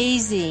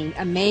amazing,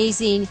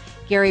 amazing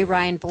Gary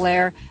Ryan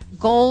Blair.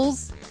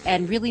 Goals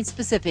and really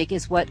specific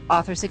is what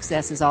author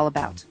success is all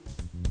about.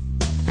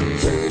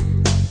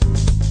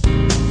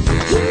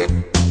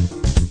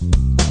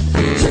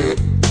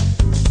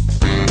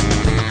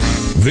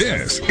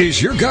 This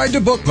is your guide to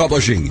book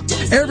publishing.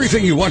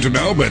 Everything you want to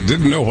know but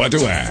didn't know what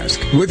to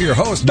ask. With your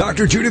host,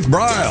 Dr. Judith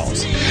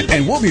Briles.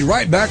 And we'll be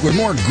right back with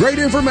more great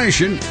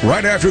information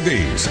right after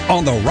these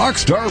on the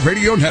Rockstar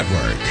Radio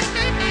Network.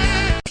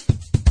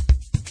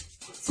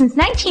 Since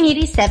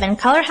 1987,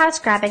 Color House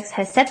Graphics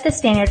has set the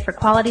standard for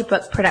quality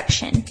book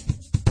production.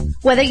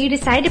 Whether you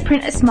decide to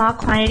print a small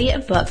quantity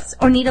of books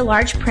or need a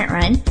large print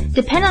run,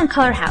 depend on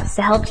Color House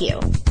to help you.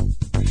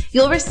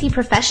 You'll receive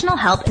professional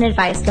help and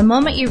advice the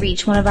moment you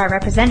reach one of our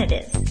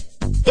representatives.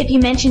 If you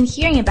mention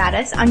hearing about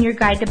us on your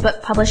guide to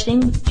book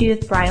publishing with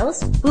Judith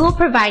Briles, we will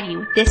provide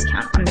you a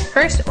discount on the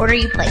first order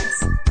you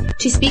place.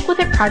 To speak with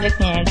a project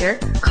manager,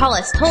 call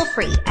us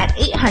toll-free at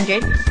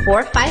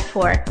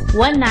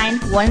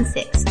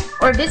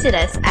 800-454-1916 or visit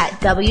us at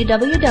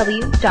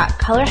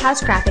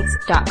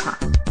www.colorhousegraphics.com.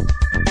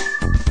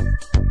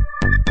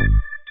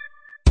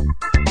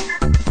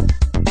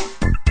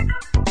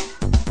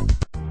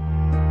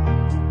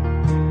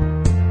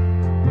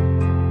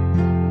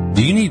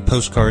 Do you need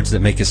postcards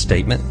that make a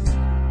statement?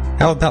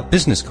 How about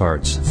business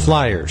cards,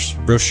 flyers,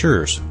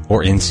 brochures,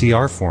 or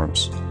NCR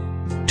forms?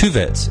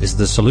 Tuvets is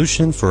the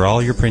solution for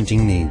all your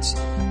printing needs.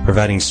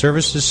 Providing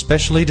services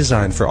specially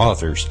designed for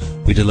authors,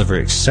 we deliver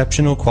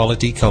exceptional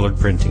quality colored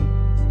printing.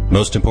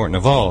 Most important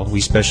of all, we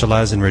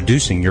specialize in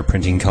reducing your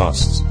printing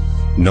costs.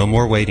 No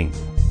more waiting.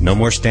 No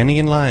more standing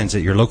in lines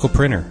at your local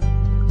printer.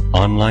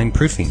 Online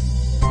proofing.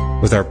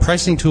 With our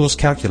pricing tools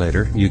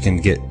calculator, you can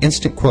get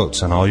instant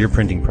quotes on all your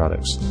printing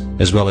products,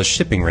 as well as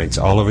shipping rates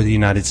all over the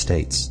United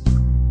States.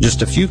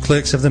 Just a few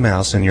clicks of the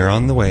mouse and you're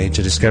on the way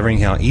to discovering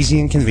how easy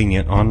and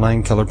convenient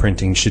online color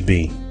printing should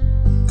be.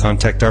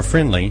 Contact our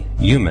friendly,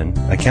 human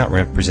account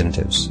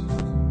representatives.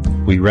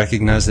 We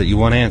recognize that you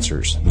want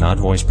answers, not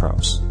voice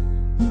prompts.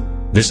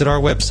 Visit our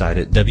website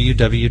at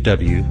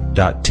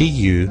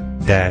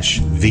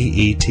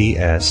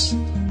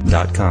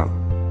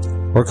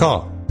www.tu-vets.com or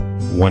call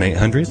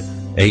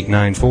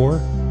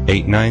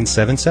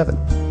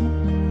 1-800-894-8977.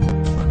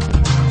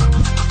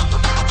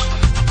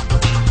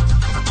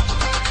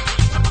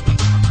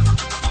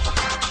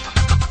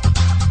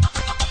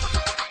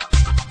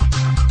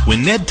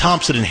 When Ned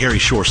Thompson and Harry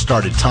Shore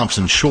started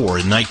Thompson Shore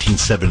in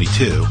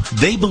 1972,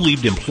 they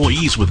believed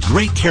employees with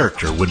great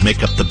character would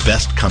make up the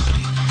best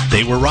company.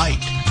 They were right.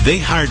 They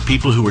hired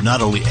people who were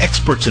not only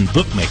experts in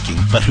bookmaking,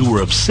 but who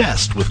were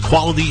obsessed with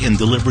quality and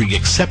delivering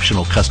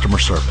exceptional customer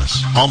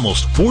service.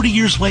 Almost 40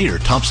 years later,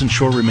 Thompson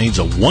Shore remains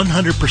a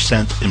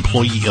 100%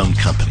 employee-owned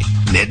company.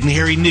 Ned and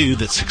Harry knew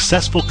that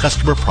successful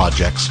customer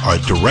projects are a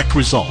direct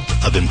result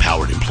of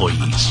empowered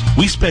employees.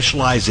 We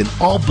specialize in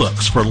all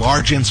books for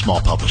large and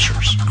small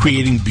publishers.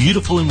 Creating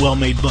beautiful and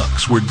well-made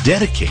books, we're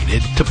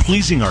dedicated to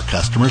pleasing our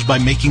customers by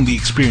making the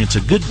experience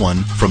a good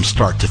one from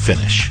start to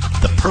finish.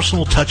 The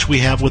personal touch we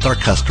have with our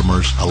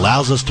customers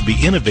allows us to be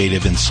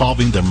innovative in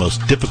solving their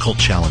most difficult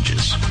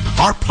challenges.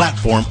 Our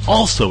platform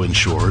also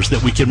ensures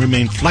that we can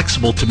remain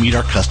flexible to meet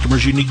our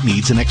customers' unique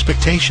needs and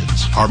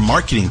expectations. Our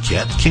marketing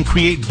kit can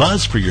create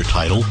buzz for your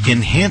title,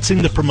 enhancing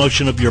the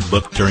promotion of your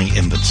book during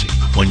infancy.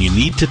 When you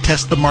need to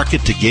test the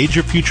market to gauge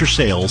your future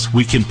sales,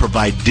 we can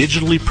provide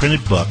digitally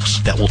printed books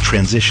that will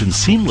transition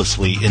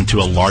seamlessly into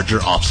a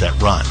larger offset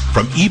run.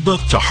 From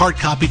ebook to hard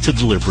copy to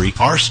delivery,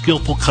 our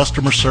skillful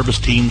customer service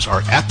teams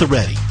are at the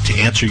ready to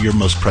answer your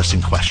most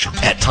pressing question.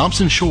 At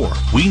Thompson Shore,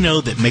 we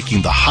know that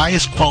making the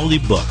highest quality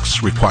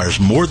books requires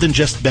more than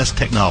just best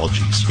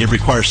technologies. It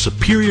requires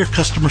superior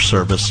customer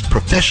service,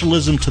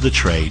 professionalism to the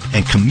trade,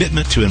 and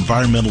commitment to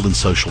environmental and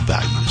social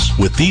values.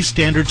 With these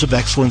standards of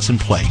excellence in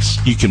place,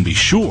 you can be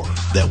sure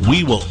that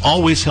we will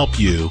always help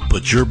you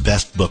put your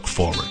best book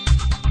forward.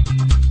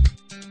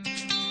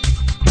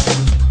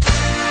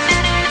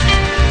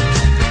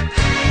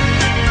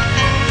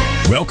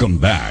 Welcome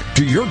back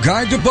to your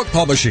guide to book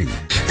publishing.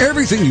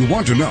 Everything you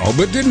want to know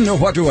but didn't know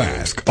what to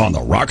ask on the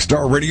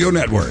Rockstar Radio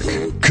Network.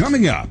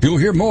 Coming up, you'll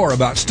hear more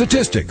about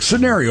statistics,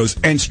 scenarios,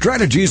 and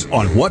strategies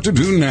on what to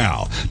do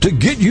now to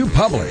get you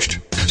published.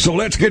 So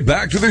let's get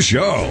back to the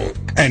show.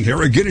 And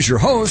here again is your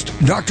host,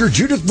 Dr.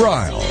 Judith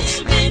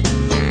Briles.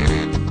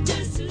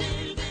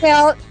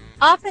 Well,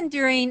 often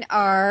during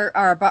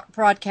our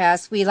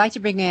broadcast, we like to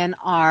bring in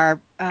our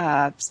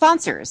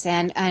sponsors,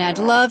 and I'd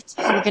love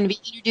to. We're going to be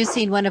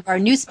introducing one of our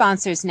new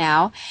sponsors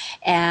now,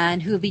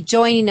 and who will be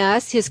joining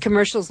us. His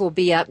commercials will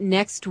be up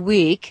next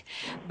week,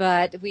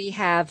 but we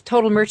have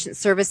Total Merchant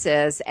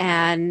Services,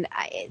 and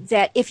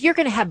that if you're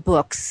going to have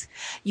books,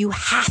 you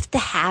have to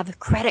have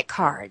credit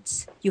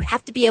cards. You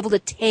have to be able to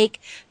take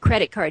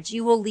credit cards.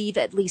 You will leave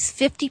at least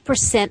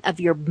 50%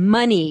 of your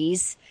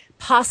monies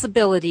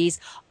possibilities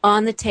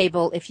on the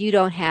table if you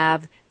don't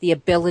have the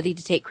ability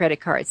to take credit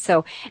cards.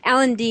 So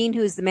Alan Dean,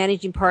 who is the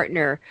managing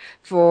partner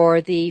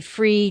for the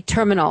free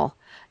terminal,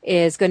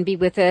 is going to be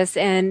with us.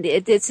 And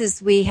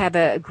we have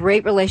a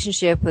great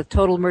relationship with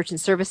Total Merchant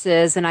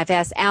Services. And I've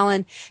asked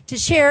Alan to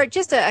share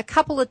just a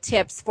couple of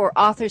tips for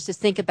authors to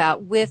think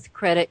about with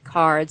credit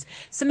cards.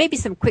 So maybe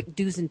some quick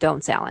do's and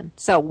don'ts, Alan.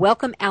 So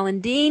welcome, Alan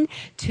Dean,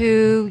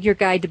 to your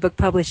guide to book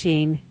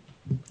publishing.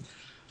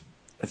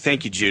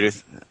 Thank you,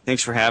 Judith.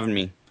 Thanks for having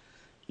me.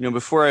 You know,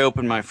 before I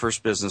opened my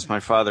first business,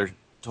 my father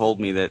told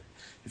me that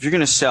if you're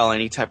going to sell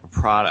any type of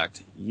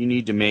product, you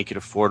need to make it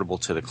affordable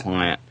to the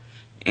client,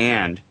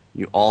 and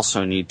you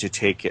also need to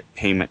take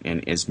payment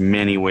in as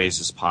many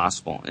ways as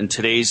possible. In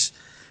today's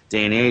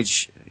day and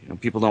age,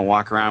 people don't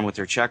walk around with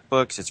their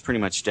checkbooks. It's pretty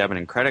much debit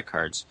and credit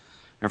cards.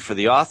 And for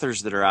the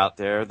authors that are out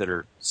there that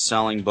are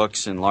selling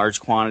books in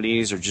large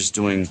quantities or just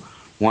doing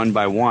one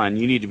by one,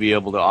 you need to be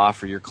able to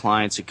offer your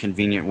clients a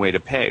convenient way to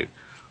pay,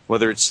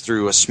 whether it's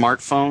through a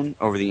smartphone,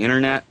 over the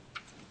internet,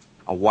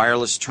 a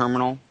wireless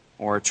terminal,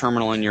 or a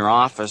terminal in your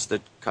office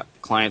that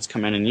clients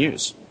come in and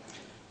use.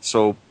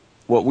 So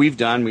what we've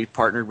done, we've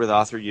partnered with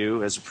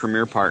AuthorU as a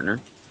premier partner.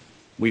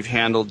 We've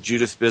handled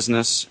Judith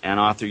Business and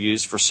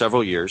AuthorU's for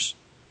several years,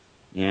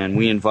 and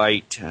we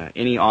invite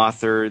any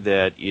author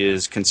that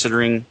is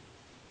considering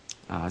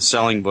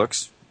selling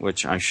books,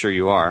 which I'm sure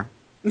you are.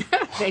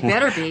 They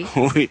better be.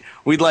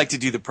 We'd like to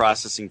do the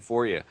processing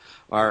for you.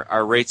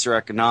 Our rates are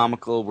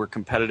economical. We're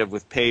competitive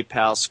with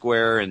PayPal,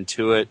 Square,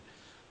 Intuit.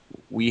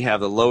 We have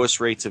the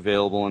lowest rates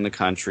available in the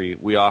country.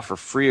 We offer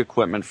free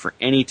equipment for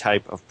any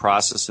type of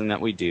processing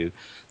that we do.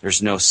 There's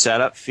no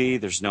setup fee.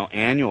 There's no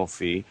annual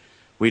fee.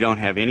 We don't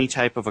have any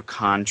type of a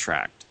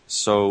contract.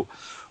 So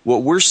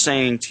what we're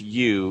saying to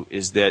you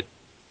is that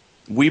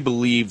we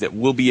believe that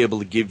we'll be able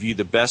to give you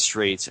the best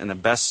rates and the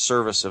best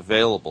service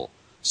available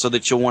so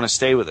that you'll want to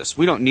stay with us.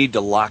 We don't need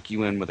to lock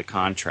you in with a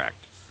contract.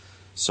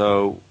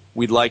 So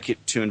we'd like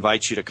to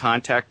invite you to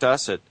contact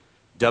us at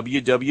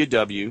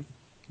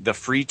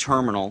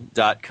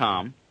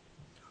www.thefreeterminal.com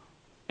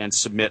and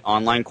submit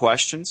online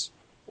questions,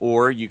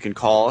 or you can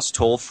call us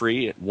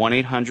toll-free at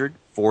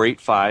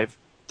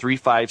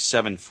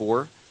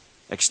 1-800-485-3574,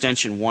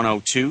 extension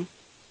 102.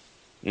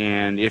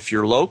 And if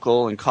you're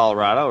local in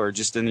Colorado or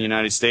just in the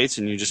United States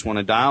and you just want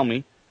to dial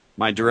me,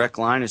 my direct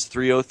line is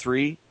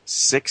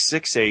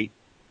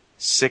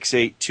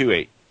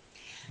 303-668-6828.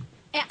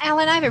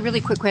 Alan, I have a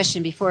really quick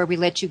question before we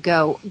let you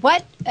go.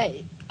 What,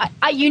 I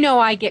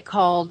get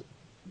called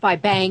by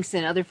banks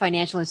and other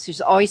financial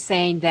institutions always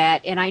saying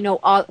that, and I know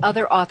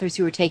other authors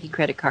who are taking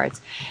credit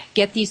cards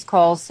get these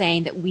calls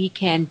saying that we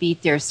can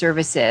beat their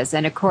services.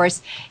 And of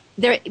course,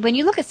 when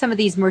you look at some of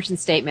these merchant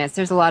statements,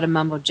 there's a lot of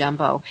mumbo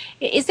jumbo.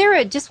 Is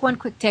there just one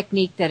quick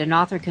technique that an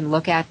author can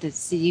look at to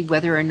see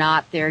whether or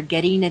not they're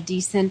getting a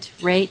decent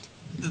rate?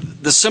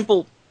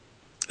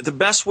 The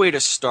best way to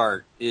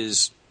start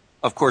is,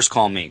 of course,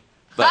 call me.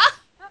 But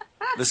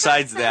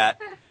besides that,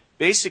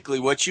 basically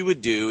what you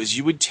would do is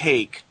you would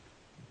take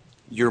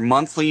your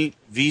monthly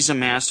Visa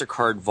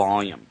MasterCard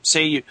volume.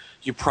 Say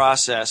you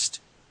processed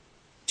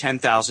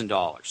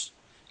 $10,000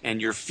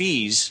 and your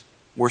fees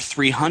were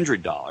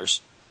 $300.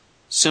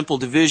 Simple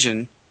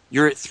division,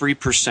 you're at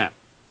 3%.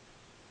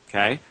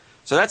 Okay?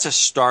 So that's a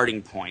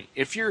starting point.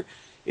 If you're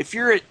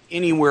at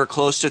anywhere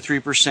close to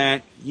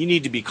 3%, you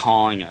need to be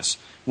calling us.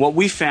 What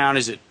we found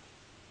is that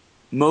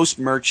most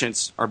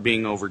merchants are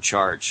being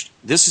overcharged.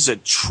 This is a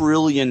 $1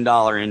 trillion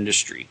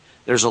industry.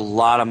 There's a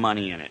lot of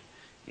money in it.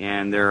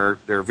 And there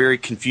are very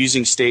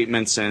confusing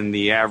statements, and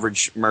the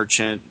average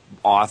merchant,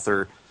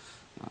 author,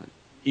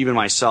 even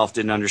myself,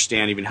 didn't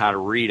understand even how to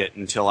read it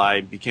until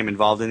I became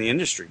involved in the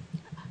industry.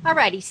 All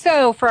righty.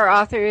 So for our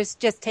authors,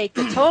 just take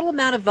the total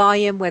amount of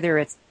volume, whether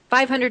it's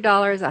 $500,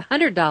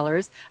 $100,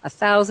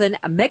 $1,000,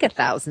 a mega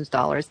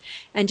 $1,000s,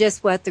 and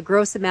just what the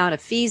gross amount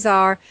of fees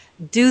are.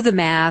 Do the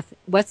math.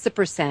 What's the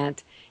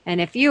percent? And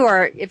if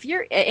you're over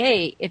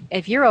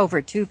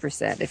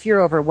 2%, if you're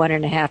over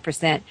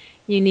 1.5%,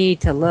 you need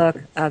to look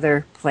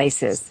other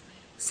places.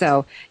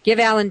 So give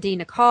Alan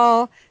Dean a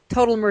call.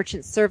 Total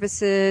Merchant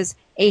Services,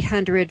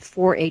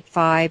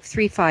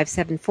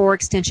 800-485-3574,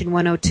 extension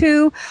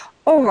 102,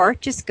 or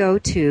just go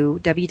to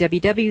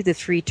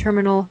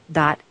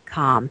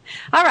www.the3terminal.com.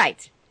 All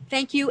right.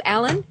 Thank you,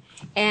 Alan.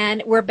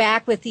 And we're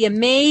back with the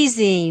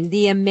amazing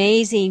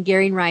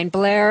Gary Ryan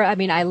Blair. I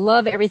mean, I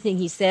love everything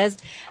he says.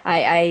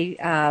 I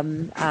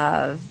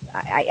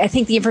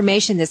think the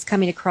information that's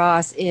coming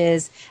across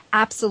is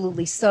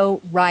absolutely so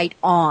right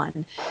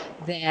on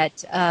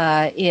that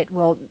it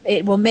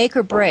will make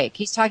or break.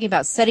 He's talking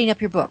about setting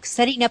up your book.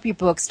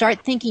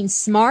 Start thinking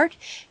smart.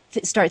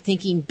 Start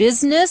thinking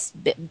business,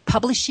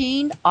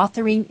 publishing,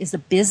 authoring is a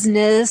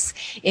business.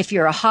 If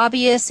you're a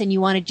hobbyist and you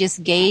want to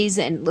just gaze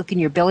and look in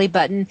your belly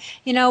button,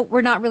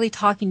 we're not really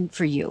talking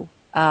for you.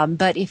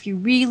 But if you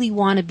really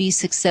want to be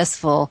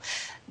successful,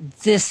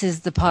 this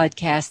is the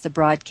podcast, the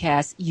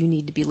broadcast you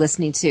need to be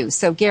listening to.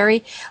 So,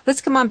 Gary, let's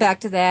come on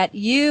back to that.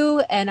 You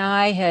and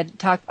I had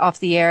talked off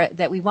the air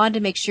that we wanted to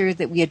make sure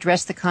that we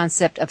address the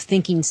concept of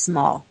thinking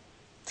small.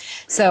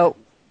 So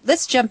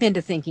let's jump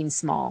into thinking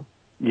small.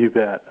 You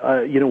bet.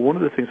 One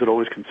of the things that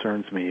always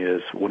concerns me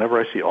is whenever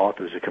I see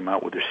authors that come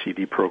out with their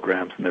CD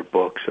programs and their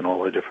books and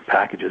all the different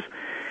packages,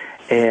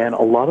 and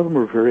a lot of them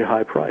are very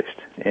high priced.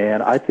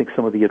 And I think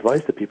some of the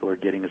advice that people are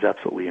getting is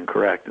absolutely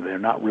incorrect, and they're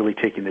not really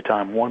taking the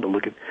time, one, to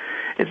look at,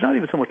 it's not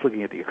even so much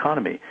looking at the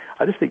economy.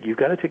 I just think you've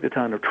got to take the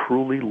time to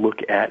truly look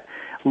at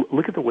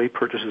the way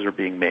purchases are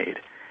being made.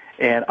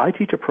 And I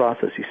teach a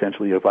process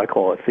essentially of, I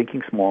call it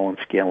thinking small and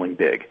scaling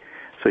big.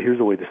 So here's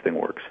the way this thing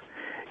works.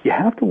 You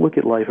have to look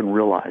at life and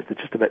realize that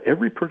just about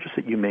every purchase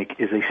that you make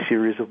is a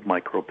series of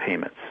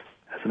micropayments.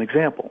 As an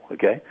example,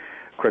 okay,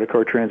 credit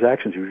card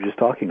transactions you were just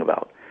talking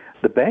about.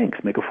 The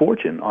banks make a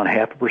fortune on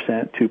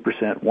 0.5%,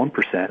 2%,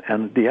 1%,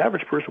 and the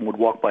average person would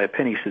walk by a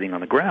penny sitting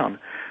on the ground,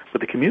 but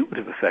the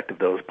cumulative effect of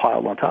those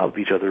piled on top of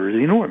each other is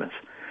enormous.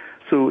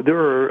 So there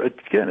are,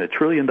 again, a $1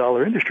 trillion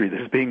industry that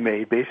is being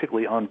made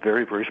basically on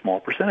very, very small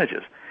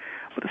percentages.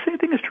 But the same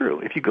thing is true.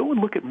 If you go and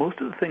look at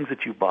most of the things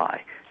that you buy,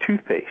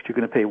 toothpaste, you're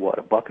going to pay,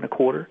 what,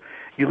 $1.25?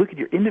 You look at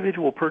your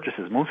individual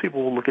purchases. Most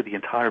people will look at the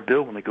entire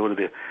bill when they go to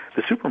the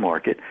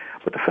supermarket.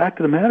 But the fact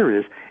of the matter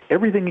is,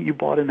 everything that you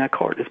bought in that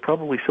cart is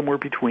probably somewhere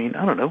between,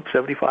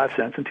 75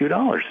 cents and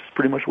 $2. It's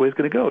pretty much the way it's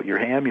going to go. Your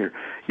ham,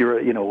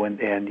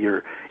 and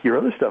your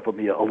other stuff will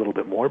be a little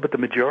bit more. But the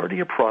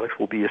majority of products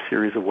will be a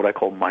series of what I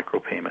call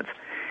micropayments.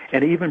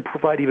 And even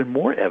provide even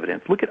more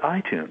evidence. Look at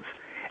iTunes.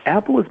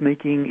 Apple is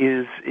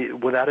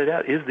without a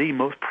doubt, is the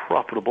most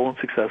profitable and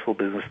successful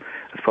business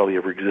that's probably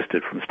ever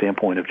existed from the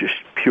standpoint of just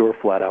pure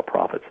flat-out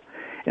profits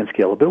and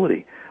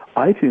scalability.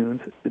 iTunes,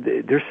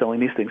 they're selling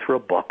these things for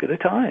 $1 at a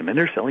time, and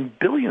they're selling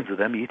billions of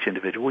them each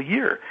individual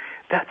year.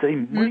 That's a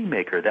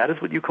moneymaker. That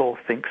is what you call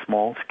think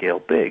small, scale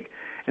big.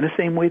 In the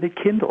same way that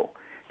Kindle.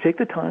 Take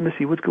the time to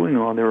see what's going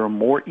on. There are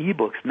more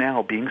e-books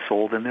now being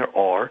sold than there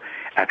are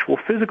actual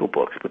physical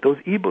books. But those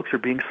e-books are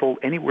being sold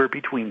anywhere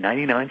between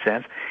 99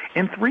 cents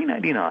and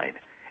 $3.99.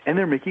 And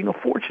they're making a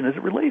fortune as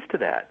it relates to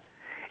that.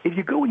 If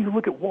you go and you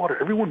look at water,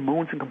 everyone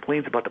moans and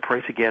complains about the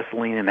price of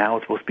gasoline and now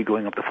it's supposed to be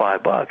going up to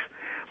 $5.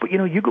 But,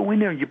 you go in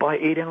there and you buy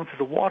 8 ounces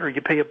of water,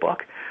 you pay $1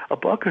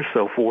 or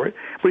so for it.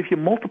 But if you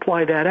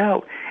multiply that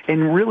out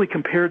and really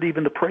compare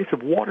even the price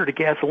of water to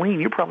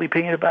gasoline, you're probably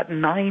paying about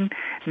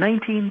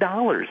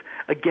 $19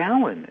 a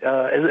gallon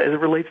as it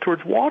relates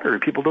towards water.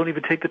 People don't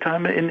even take the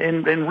time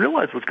and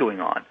realize what's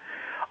going on.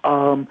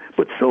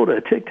 But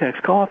soda, Tic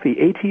Tacs, coffee,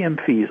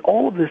 ATM fees,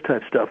 all of this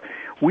type of stuff,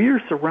 we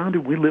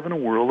live in a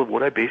world of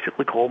what I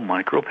basically call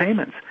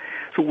micropayments.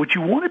 So what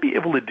you want to be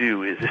able to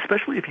do is,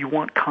 especially if you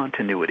want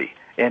continuity,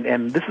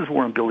 and this is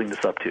where I'm building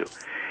this up to,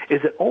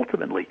 is that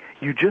ultimately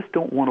you just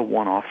don't want a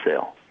one-off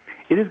sale.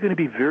 It is going to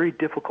be very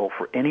difficult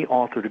for any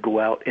author to go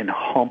out and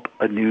hump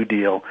a new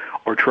deal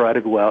or try to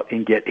go out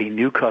and get a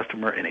new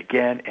customer and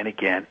again and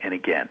again and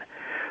again.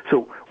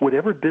 So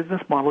whatever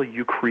business model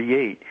you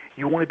create,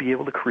 you want to be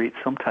able to create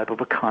some type of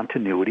a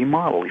continuity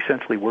model,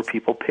 essentially where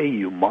people pay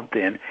you month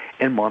in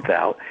and month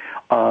out,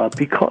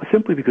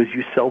 simply because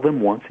you sell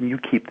them once and you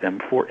keep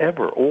them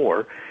forever,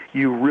 or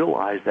you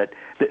realize that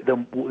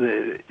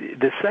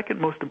the second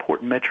most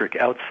important metric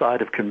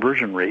outside of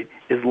conversion rate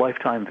is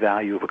lifetime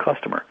value of a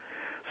customer.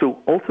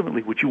 So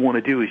ultimately what you want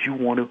to do is you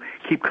want to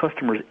keep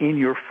customers in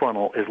your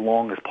funnel as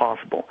long as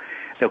possible.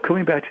 Now,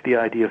 coming back to the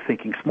idea of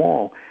thinking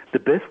small, the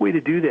best way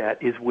to do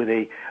that is with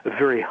a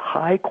very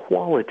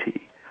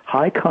high-quality,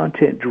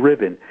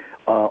 high-content-driven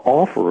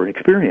offer or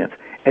experience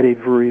at a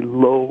very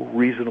low,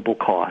 reasonable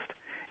cost.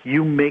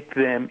 You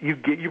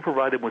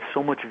provide them with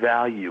so much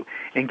value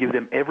and give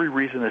them every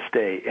reason to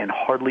stay and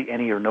hardly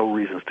any or no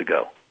reasons to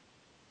go.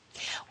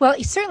 Well,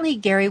 certainly,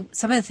 Gary,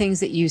 some of the things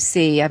that you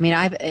see, I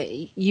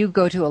mean, you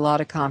go to a lot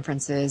of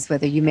conferences,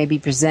 whether you may be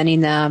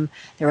presenting them,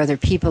 there are other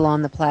people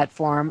on the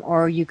platform,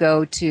 or you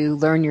go to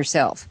learn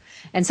yourself.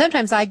 And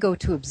sometimes I go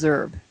to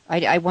observe.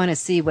 I want to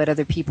see what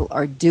other people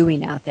are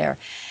doing out there.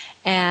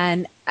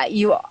 And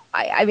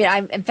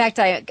in fact,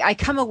 I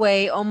come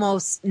away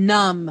almost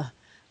numb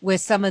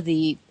with some of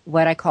the,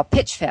 what I call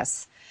pitch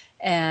fests.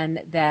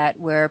 And that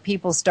where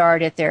people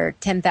start at their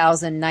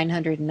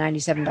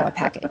 $10,997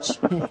 package.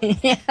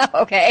 Yeah,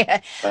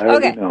 okay.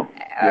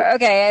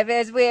 Okay.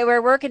 As we're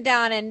working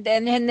down, and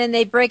then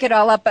they break it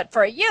all up. But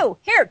for you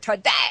here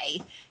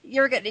today,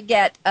 you're going to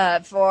get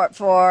for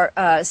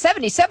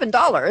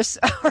 $77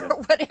 or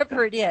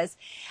whatever it is.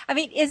 I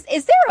mean, is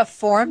there a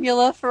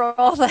formula for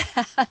all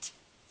that?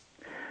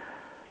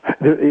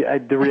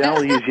 The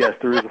reality is, yes,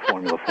 there is a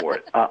formula for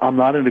it. I'm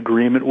not in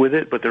agreement with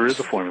it, but there is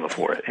a formula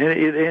for it.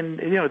 And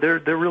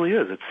there really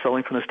is. It's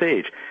selling from the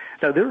stage.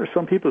 Now, there are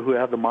some people who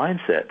have the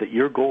mindset that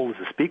your goal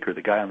as a speaker,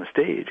 the guy on the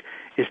stage,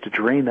 is to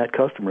drain that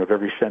customer of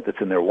every cent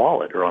that's in their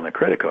wallet or on their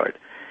credit card.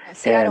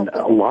 See, and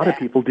a lot of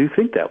people do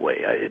think that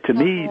way. To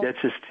me, that's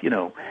just,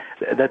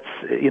 that's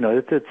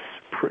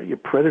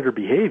predator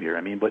behavior.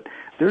 I mean, but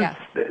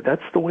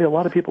that's the way a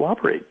lot of people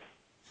operate.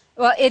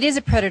 Well, it is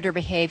a predator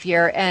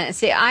behavior, and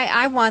see,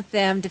 I want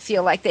them to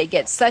feel like they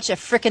get such a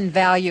frickin'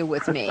 value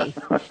with me.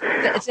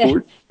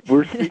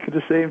 We're speaking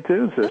the same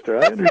tune, sister.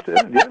 I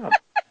understand, yeah.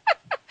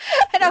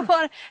 And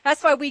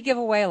that's why we give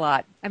away a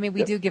lot. I mean,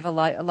 we do give a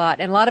lot,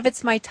 and a lot of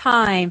it's my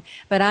time,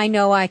 but I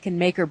know I can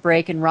make or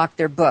break and rock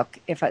their book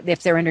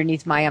if they're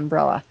underneath my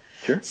umbrella.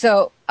 Sure.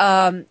 So,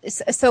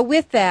 so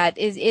with that,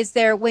 is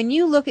there, when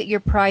you look at your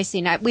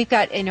pricing, we'll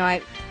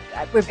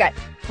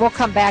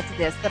come back to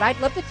this, but I'd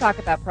love to talk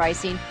about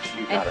pricing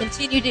and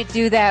continue to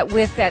do that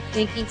with that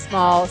thinking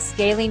small,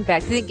 scaling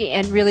back,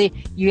 and really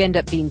you end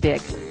up being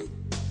big.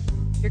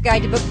 Your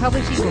Guide to Book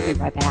Publishing, we'll be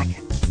right back.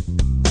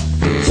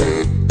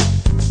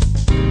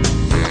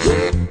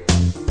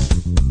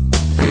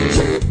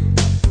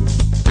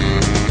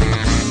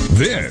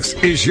 This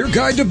is Your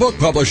Guide to Book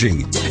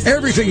Publishing.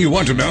 Everything you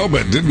want to know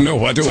but didn't know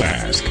what to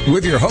ask.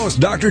 With your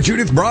host, Dr.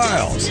 Judith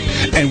Briles.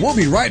 And we'll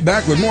be right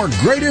back with more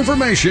great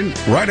information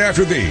right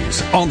after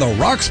these on the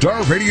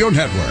Rockstar Radio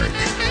Network.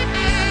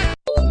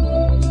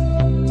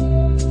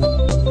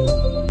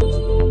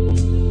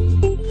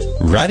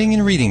 Writing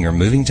and reading are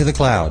moving to the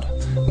cloud.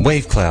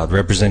 WaveCloud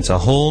represents a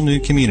whole new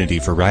community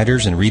for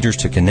writers and readers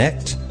to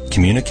connect,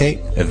 communicate,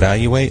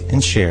 evaluate,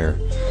 and share.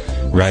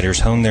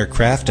 Writers hone their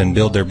craft and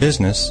build their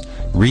business.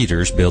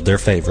 Readers build their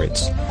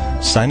favorites.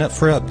 Sign up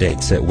for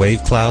updates at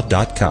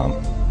wavecloud.com.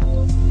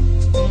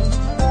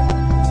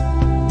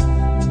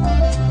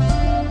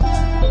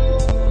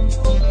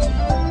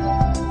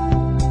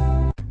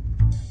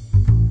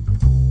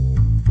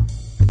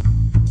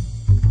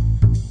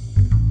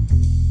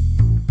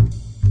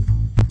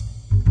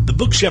 The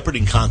book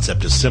shepherding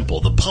concept is simple.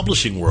 The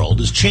publishing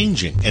world is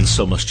changing, and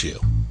so must you.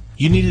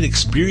 You need an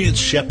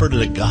experienced shepherd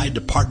and a guide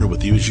to partner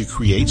with you as you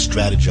create,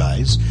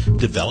 strategize,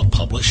 develop,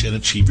 publish, and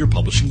achieve your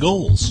publishing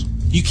goals.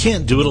 You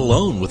can't do it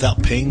alone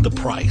without paying the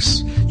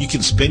price. You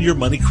can spend your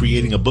money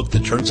creating a book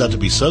that turns out to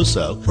be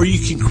so-so, or you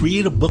can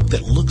create a book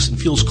that looks and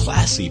feels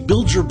classy,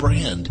 builds your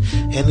brand,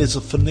 and is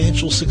a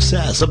financial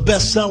success, a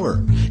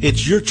bestseller.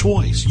 It's your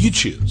choice. You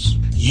choose.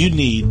 You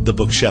need the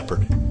book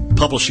shepherd.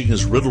 Publishing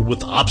is riddled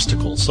with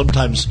obstacles,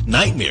 sometimes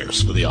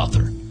nightmares for the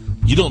author.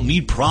 You don't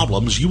need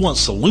problems. You want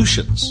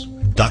solutions.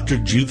 Dr.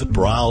 Judith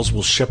Briles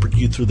will shepherd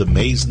you through the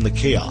maze and the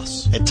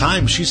chaos. At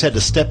times, she's had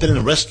to step in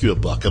and rescue a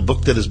book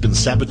that has been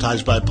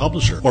sabotaged by a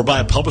publisher or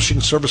by a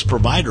publishing service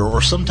provider,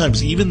 or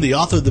sometimes even the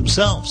author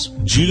themselves.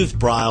 Judith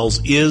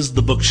Briles is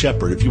the book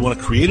shepherd if you want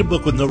to create a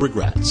book with no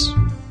regrets.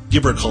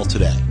 Give her a call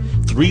today,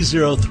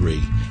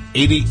 303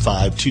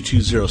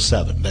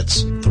 303-885-2207.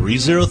 That's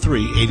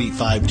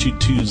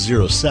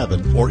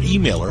 303-885-2207, or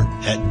email her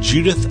at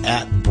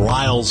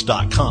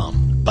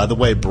judith@briles.com. By the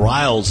way,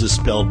 Briles is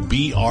spelled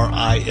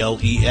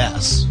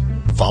B-R-I-L-E-S.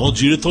 Follow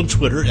Judith on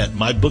Twitter at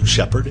My Book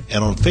Shepherd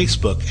and on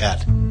Facebook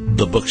at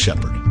The Book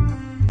Shepherd.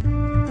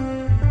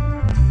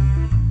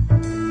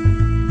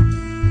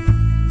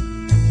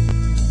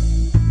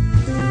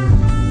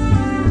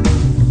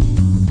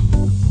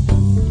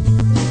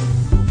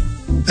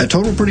 At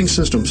Total Printing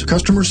Systems,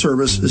 customer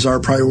service is our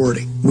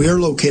priority. We are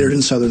located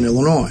in Southern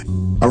Illinois.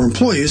 Our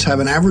employees have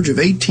an average of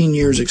 18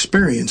 years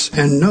experience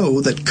and know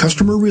that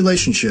customer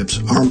relationships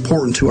are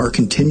important to our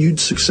continued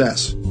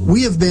success.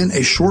 We have been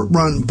a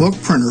short-run book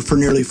printer for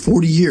nearly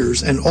 40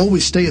 years and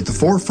always stay at the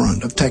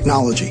forefront of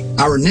technology.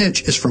 Our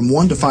niche is from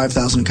 1 to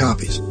 5,000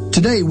 copies.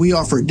 Today, we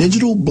offer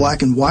digital,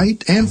 black and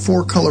white, and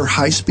 4-color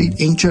high-speed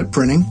inkjet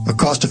printing, a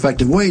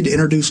cost-effective way to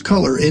introduce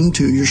color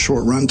into your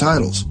short-run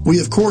titles. We,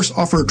 of course,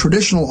 offer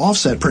traditional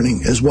offset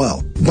printing as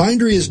well.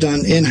 Bindery is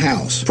done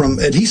in-house, from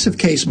adhesive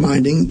case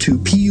binding to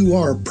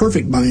PUR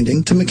perfect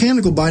binding to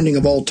mechanical binding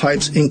of all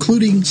types,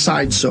 including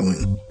side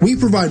sewing. We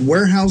provide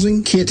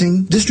warehousing,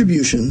 kitting,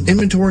 distribution,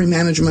 inventory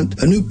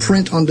management, a new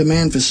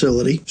print-on-demand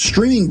facility,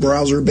 streaming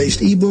browser-based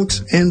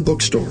ebooks, and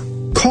bookstore.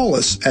 Call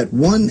us at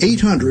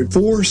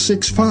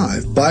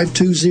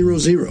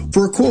 1-800-465-5200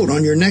 for a quote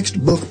on your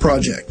next book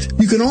project.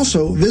 You can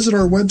also visit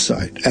our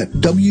website at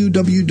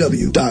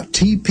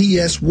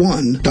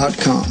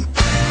www.tps1.com.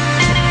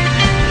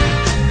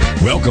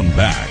 Welcome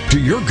back to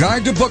your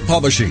guide to book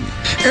publishing.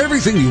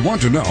 Everything you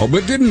want to know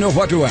but didn't know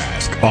what to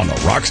ask on the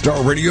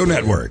Rockstar Radio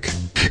Network.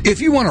 If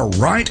you want to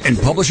write and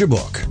publish a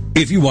book,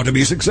 if you want to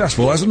be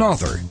successful as an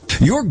author,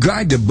 your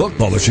guide to book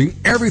publishing,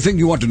 everything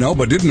you want to know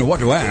but didn't know what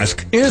to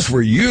ask, is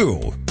for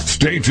you.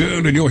 Stay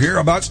tuned and you'll hear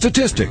about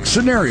statistics,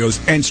 scenarios,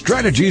 and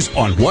strategies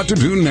on what to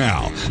do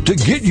now to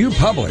get you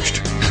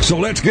published. So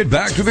let's get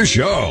back to the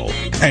show.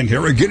 And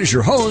here again is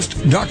your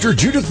host, Dr.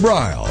 Judith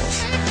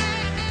Briles.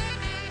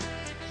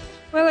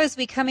 Well, as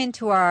we come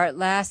into our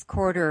last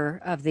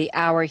quarter of the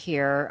hour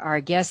here,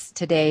 our guest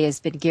today has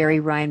been Gary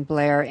Ryan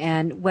Blair,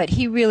 and what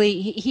he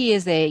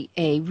is a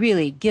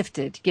really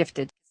gifted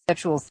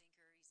conceptual thinker.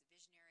 He's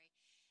a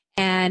visionary.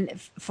 And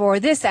for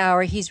this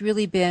hour, he's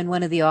really been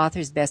one of the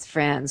author's best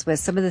friends with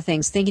some of the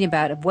things, thinking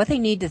about of what they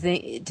need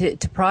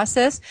to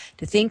process,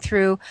 to think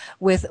through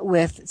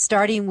with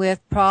starting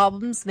with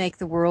problems make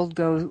the world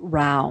go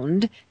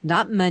round,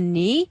 not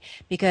money,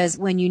 because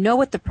when you know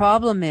what the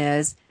problem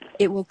is,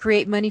 it will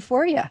create money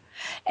for you.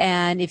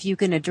 And if you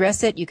can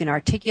address it, you can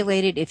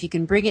articulate it, if you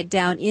can bring it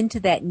down into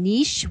that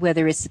niche,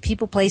 whether it's the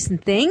people, place,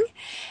 and thing.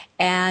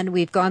 And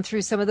we've gone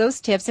through some of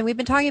those tips, and we've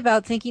been talking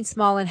about thinking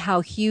small and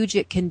how huge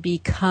it can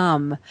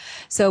become.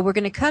 So we're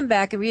going to come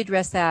back and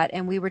readdress that.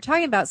 And we were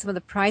talking about some of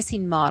the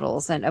pricing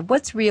models and of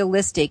what's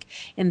realistic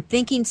in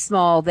thinking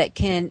small that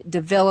can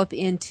develop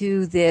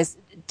into this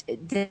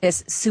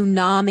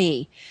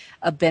tsunami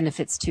of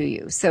benefits to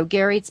you. So,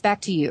 Gary, it's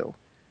back to you.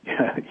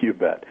 Yeah, you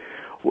bet.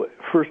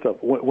 First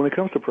up, when it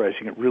comes to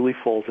pricing, it really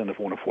falls into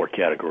one of four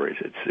categories.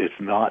 It's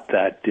not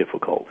that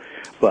difficult,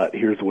 but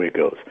here's the way it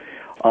goes.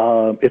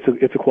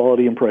 It's a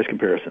quality and price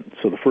comparison.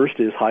 So the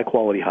first is high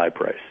quality, high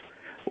price.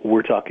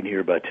 We're talking here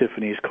about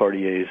Tiffany's,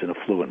 Cartier's, and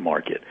affluent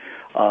market.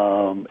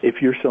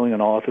 If you're selling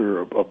an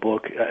author a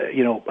book,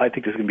 I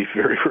think there's going to be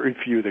very, very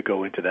few that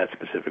go into that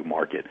specific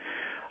market.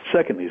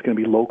 Secondly, it's going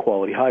to be low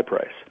quality, high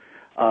price.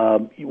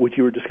 What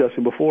you were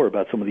discussing before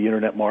about some of the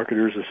internet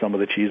marketers or some of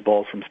the cheese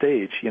balls from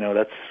stage,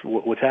 that's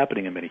what's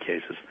happening in many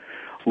cases.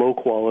 Low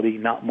quality,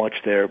 not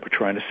much there, but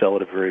trying to sell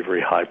at a very,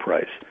 very high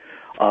price.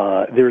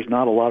 There's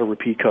not a lot of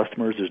repeat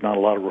customers. There's not a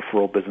lot of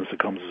referral business that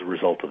comes as a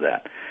result of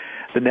that.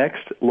 The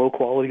next, low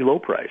quality, low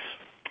price.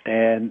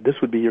 And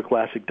this would be your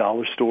classic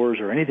dollar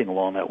stores or anything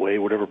along that way,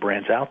 whatever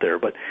brand's out there.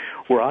 But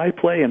where I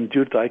play, and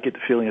Judith, I get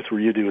the feeling it's where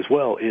you do as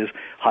well, is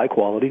high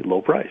quality,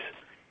 low price.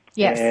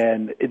 Yes.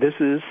 And this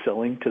is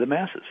selling to the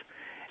masses.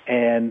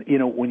 And,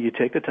 when you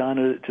take the time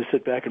to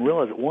sit back and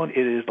realize that, one, it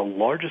is the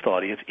largest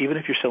audience, even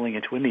if you're selling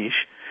into a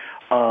niche,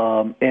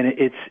 and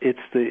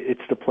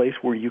it's the place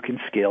where you can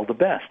scale the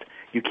best.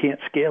 You can't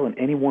scale in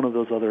any one of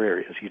those other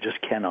areas. You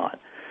just cannot.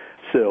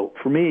 So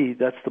for me,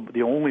 that's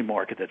the only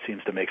market that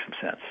seems to make some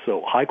sense.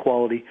 So high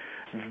quality,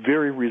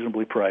 very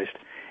reasonably priced,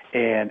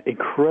 and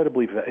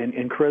incredibly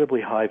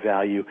high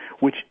value,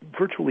 which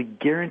virtually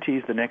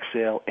guarantees the next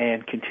sale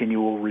and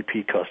continual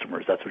repeat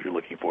customers. That's what you're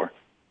looking for.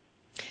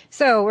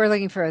 So we're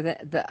looking for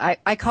I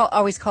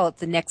always call it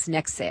the next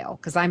sale,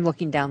 because I'm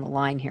looking down the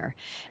line here,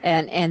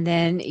 and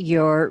then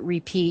your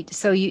repeat.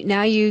 So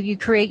you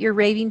create your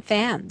raving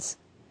fans.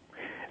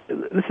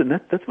 Listen,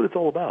 that's what it's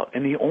all about,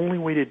 and the only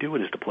way to do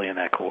it is to play in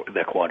that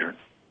quadrant.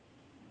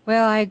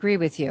 Well, I agree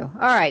with you.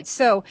 All right.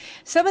 So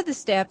some of the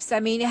steps,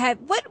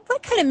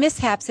 what kind of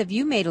mishaps have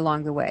you made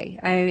along the way?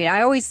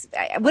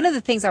 One of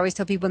the things I always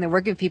tell people when they're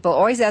working with people,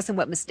 always ask them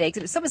what mistakes.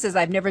 And if someone says,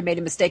 I've never made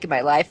a mistake in my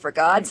life, for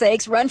God's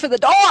sakes, run for the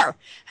door,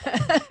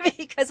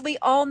 because we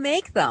all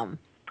make them.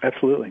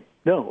 Absolutely.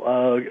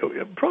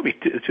 No, probably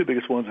two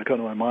biggest ones that come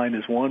to my mind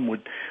is one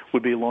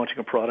would be launching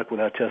a product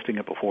without testing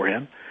it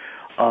beforehand,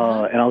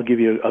 and I'll give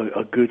you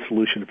a good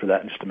solution for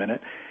that in just a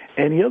minute.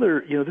 And the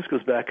other, this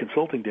goes back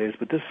consulting days,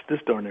 but this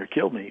darn near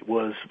killed me,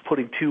 was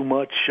putting too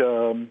much,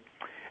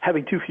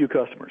 having too few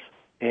customers,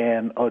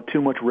 and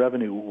too much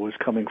revenue was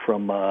coming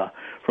from 2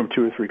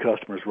 or 3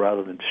 customers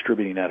rather than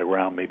distributing that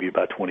around maybe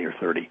about 20 or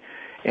 30.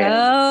 And,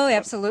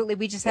 absolutely.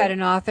 We just had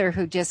an author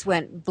who just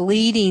went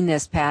bleeding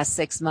this past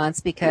 6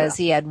 months because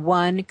he had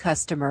one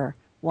customer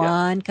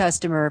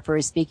for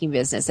his speaking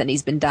business, and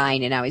he's been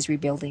dying, and now he's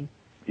rebuilding.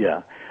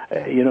 Yeah.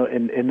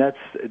 And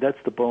that's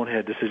the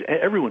bonehead decision.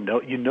 Everyone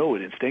know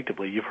it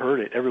instinctively. You've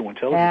heard it. Everyone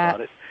tells you about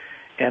it.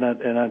 And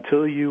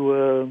until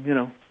you,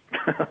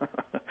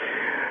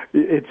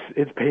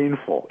 it's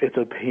painful. It's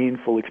a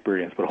painful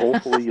experience, but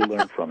hopefully you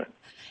learn from it.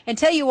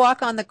 Until you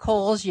walk on the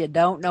coals, you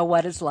don't know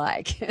what it's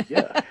like.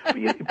 Yeah.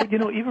 But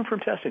even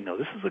from testing, though,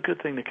 this is a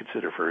good thing to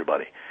consider for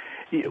everybody.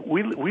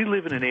 We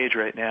live in an age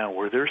right now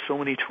where there's so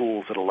many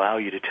tools that allow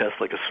you to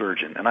test like a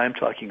surgeon, and I'm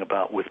talking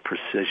about with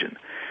precision.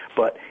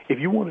 But if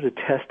you wanted to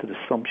test an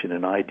assumption,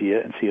 an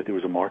idea, and see if there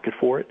was a market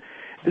for it,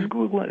 there's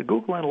Google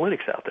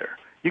Analytics out there.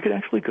 You could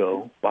actually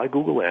go buy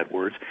Google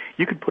AdWords.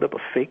 You could put up a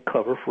fake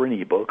cover for an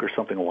ebook or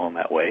something along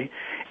that way,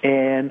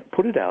 and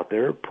put it out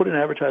there. Put an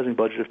advertising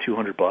budget of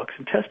 $200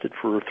 and test it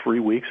for 3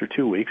 weeks or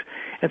 2 weeks,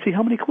 and see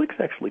how many clicks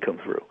actually come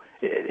through.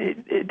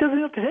 It doesn't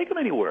have to take them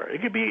anywhere.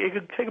 It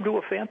could take them to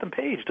a phantom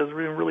page. It doesn't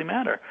even really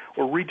matter,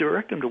 or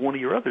redirect them to one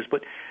of your others.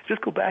 But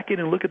just go back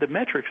in and look at the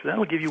metrics, and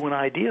that'll give you an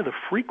idea of the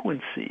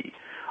frequency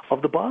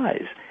of the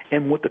buys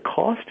and what the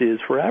cost is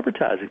for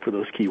advertising for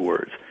those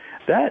keywords.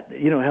 That,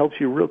 helps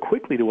you real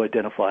quickly to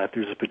identify if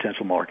there's a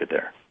potential market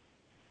there.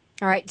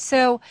 All right.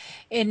 So,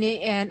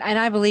 and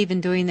I believe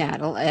in doing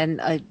that,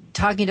 and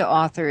talking to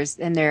authors,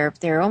 and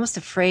they're almost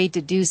afraid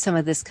to do some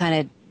of this kind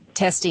of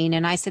testing.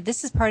 And I said,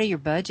 this is part of your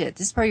budget.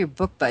 This is part of your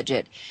book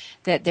budget.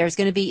 That there's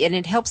going to be, and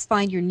it helps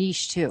find your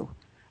niche too.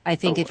 I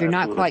think if you're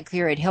not quite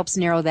clear, it helps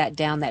narrow that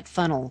down, that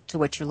funnel to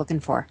what you're looking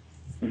for.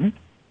 Mm-hmm.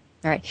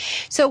 All right.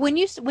 So when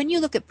you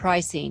look at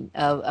pricing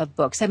of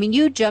books, I mean,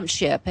 you jumped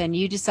ship and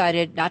you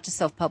decided not to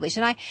self-publish.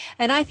 And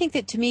I think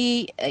that, to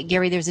me,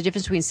 Gary, there's a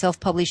difference between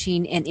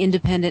self-publishing and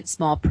independent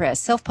small press.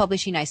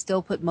 Self-publishing, I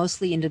still put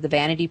mostly into the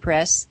vanity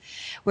press,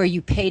 where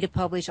you pay to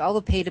publish. All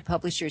the pay to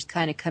publishers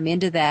kind of come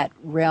into that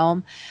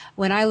realm.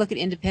 When I look at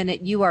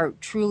independent, you are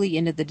truly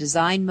into the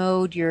design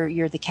mode.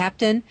 You're the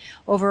captain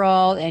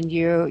overall, and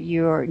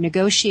you're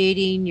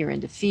negotiating. You're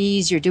into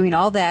fees. You're doing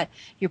all that.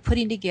 You're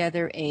putting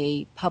together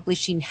a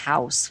publishing house,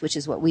 which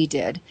is what we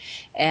did,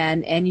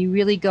 and you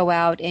really go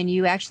out and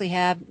you actually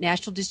have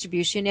national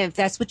distribution. If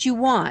that's what you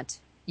want,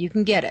 you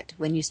can get it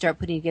when you start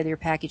putting together your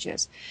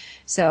packages.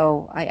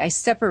 So I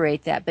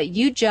separate that. But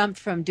you jumped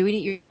from doing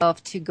it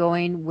yourself to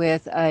going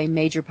with a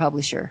major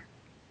publisher.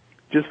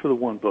 Just for the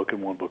one book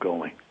and one book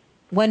only.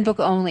 One book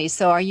only.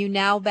 So are you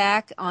now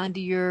back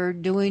onto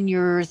doing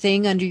your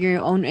thing under your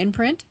own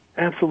imprint?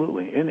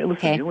 Absolutely. And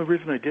listen, the only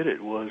reason I did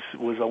it was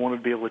I wanted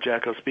to be able to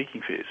jack up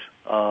speaking fees.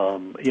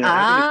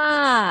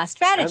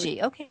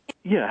 Strategy. Okay.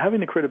 Yeah, having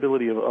the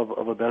credibility of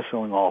a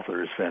best-selling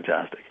author is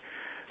fantastic.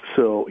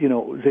 So,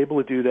 was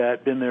able to do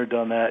that, been there,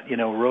 done that,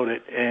 wrote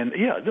it. And,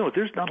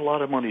 there's not a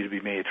lot of money to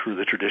be made through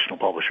the traditional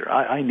publisher.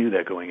 I knew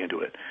that going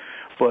into it.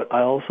 But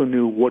I also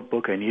knew what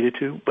book I needed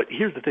to. But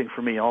here's the thing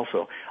for me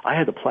also. I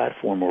had the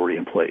platform already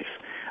in place.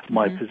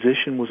 My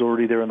position was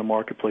already there in the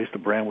marketplace. The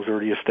brand was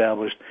already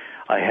established.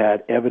 I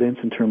had evidence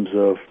in terms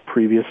of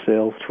previous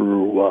sales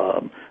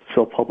through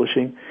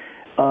self-publishing.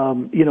 I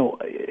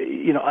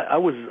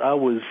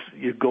was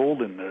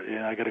golden,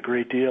 and I got a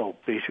great deal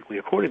basically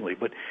accordingly.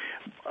 But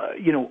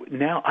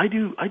now I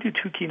do 2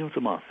 keynotes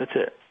a month. That's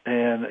it,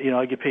 and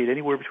I get paid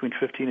anywhere between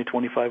 $15,000 and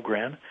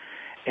 $25,000.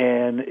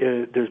 And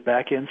there's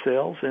back end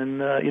sales,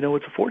 and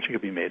it's a fortune to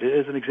be made.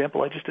 As an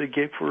example, I just did a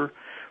gig for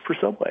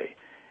Subway.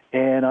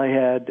 And I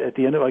had, at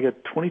the end I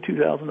got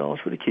 $22,000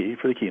 for the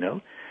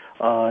keynote,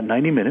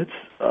 90 minutes.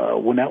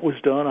 When that was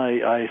done,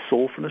 I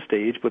sold from the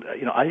stage. But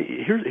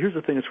here's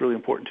the thing that's really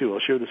important too. I'll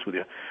share this with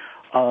you.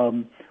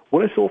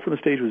 What I sold from the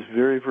stage was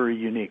very, very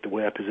unique, the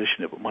way I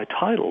positioned it. But my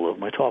title of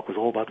my talk was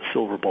all about the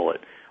silver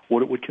bullet,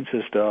 what it would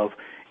consist of,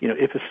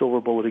 if a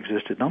silver bullet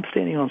existed. And I'm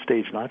standing on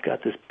stage, and I've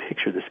got this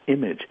picture, this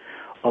image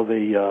of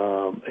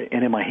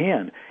and in my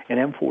hand, an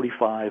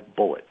M45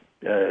 bullet,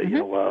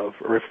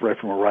 right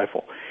from a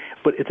rifle.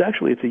 But it's a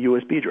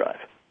USB drive.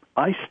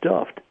 I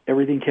stuffed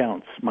Everything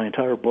Counts, my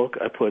entire book.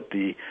 I put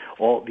the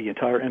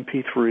entire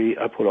MP3.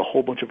 I put a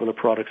whole bunch of other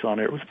products on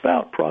there. It was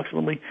about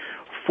approximately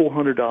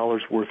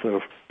 $400 worth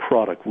of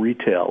product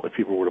retail if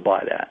people were to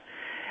buy that.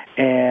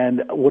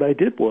 And what I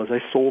did was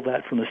I sold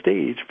that from the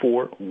stage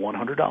for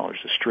 $100,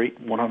 a straight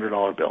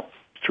 $100 bill,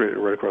 straight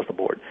right across the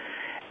board.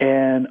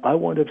 And I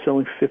wound up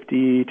selling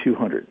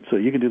 5,200. So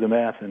you can do the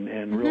math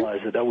and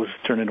realize that was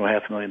turned into a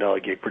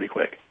 $500,000 gig pretty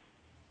quick.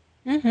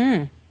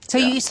 Mm-hmm. So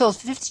you sold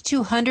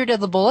 5,200 of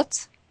the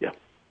bullets? Yeah.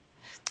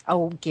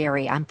 Oh,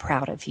 Gary, I'm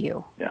proud of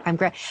you. Yeah. I'm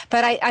great.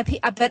 But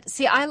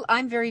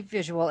I'm very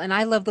visual, and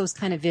I love those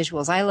kind of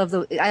visuals. I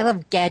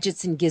love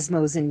gadgets and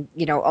gizmos and,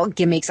 all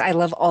gimmicks. I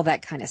love all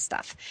that kind of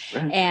stuff.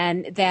 Right.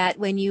 And that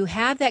when you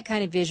have that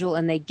kind of visual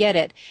and they get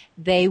it,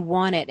 they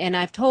want it. And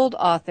I've told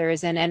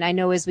authors, and I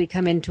know as we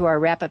come into our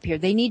wrap up here,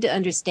 they need to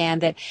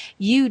understand that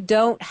you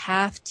don't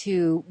have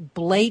to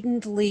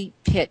blatantly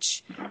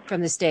pitch from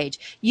the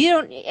stage. You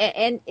don't,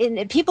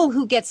 and people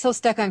who get so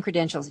stuck on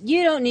credentials,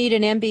 you don't need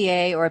an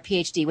MBA or a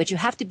PhD. What you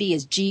have to be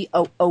is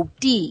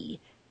GOOD.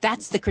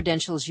 That's the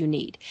credentials you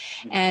need.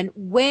 And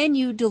when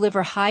you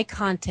deliver high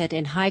content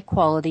and high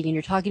quality, and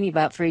you're talking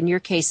about, for in your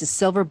case, a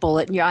silver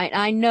bullet, and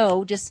I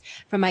know just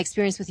from my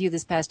experience with you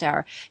this past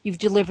hour, you're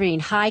delivering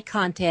high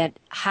content,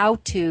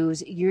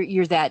 how-tos,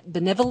 you're that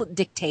benevolent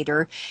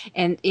dictator,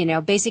 and,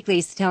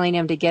 basically telling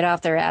them to get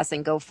off their ass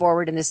and go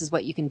forward, and this is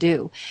what you can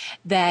do.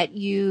 That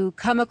you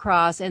come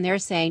across, and they're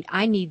saying,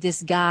 I need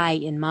this guy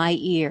in my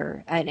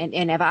ear, and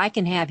if I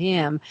can have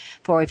him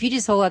if you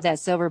just hold out that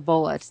silver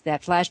bullet,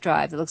 that flash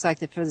drive that looks like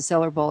the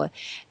silver bullet,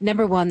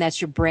 number one, that's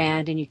your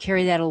brand, and you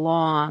carry that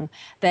along,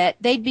 that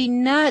they'd be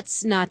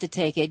nuts not to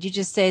take it. You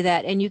just say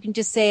that, and you can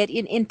just say it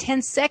in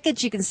 10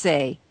 seconds. You can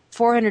say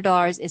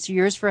 $400, it's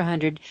yours for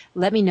 $100.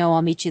 Let me know,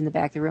 I'll meet you in the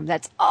back of the room.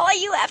 That's all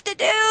you have to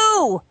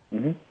do.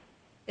 Mm-hmm.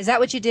 Is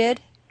that what you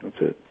did? That's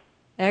it.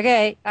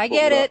 Okay, I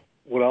get it.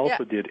 What I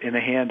also did in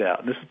the handout,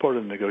 and this is part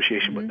of the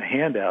negotiation, but in the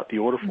handout, the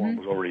order form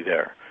was already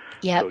there.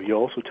 Yep. So you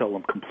also tell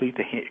them complete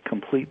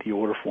the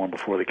order form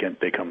before they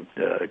come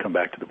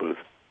back to the booth.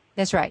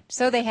 That's right.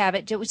 So they have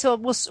it. So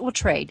we'll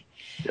trade.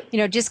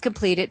 Yep. Just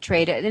complete it,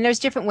 trade it. And there's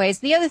different ways.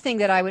 The other thing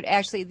that I would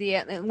actually,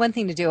 one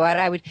thing to do,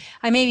 I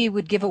maybe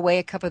would give away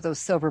a couple of those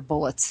silver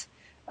bullets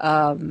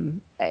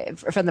from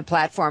the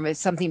platform if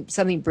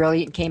something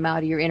brilliant came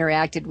out or you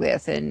interacted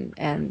with, and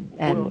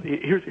well,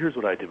 here's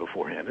what I did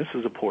beforehand. This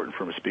is important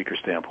from a speaker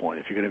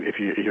standpoint. If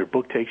your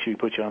book takes you,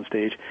 put you on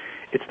stage,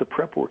 it's the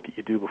prep work that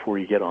you do before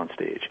you get on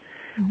stage.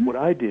 Mm-hmm. What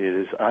I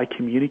did is I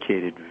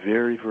communicated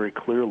very, very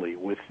clearly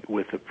with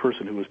the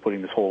person who was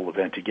putting this whole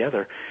event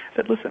together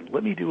that, listen,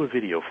 let me do a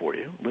video for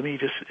you. Let me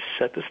just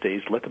set the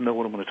stage, let them know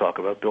what I'm going to talk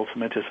about, build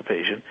some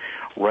anticipation,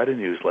 write a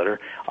newsletter.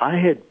 I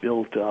had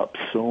built up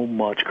so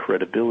much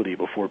credibility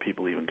before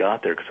people even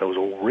got there because I was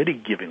already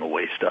giving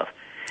away stuff.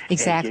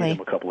 Exactly. And gave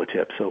them a couple of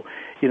tips. So,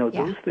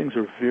 those things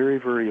are very,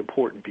 very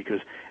important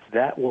because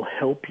that will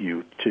help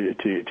you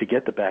to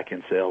get the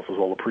back-end sales with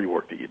all the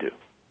pre-work that you do.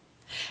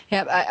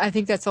 Yeah, I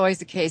think that's always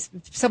the case.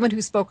 Someone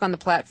who spoke on the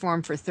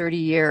platform for 30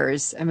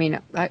 years,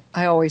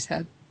 I always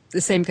had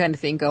the same kind of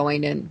thing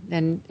going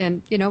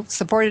and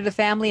supported a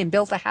family and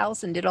built a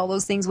house and did all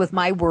those things with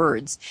my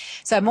words.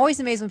 So I'm always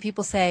amazed when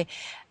people say,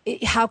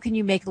 how can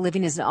you make a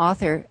living as an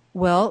author?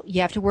 Well,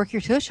 you have to work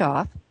your tush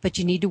off, but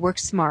you need to work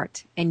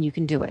smart, and you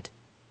can do it.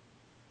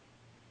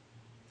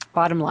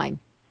 Bottom line.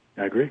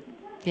 I agree.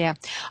 Yeah.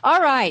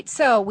 All right.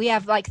 So we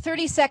have like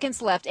 30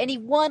 seconds left. Any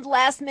one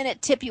last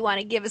minute tip you want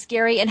to give us,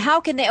 Gary? And how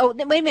can they,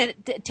 wait a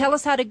minute, tell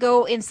us how to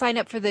go and sign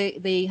up for the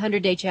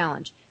 100-day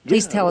challenge.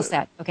 Please tell us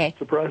that. Okay.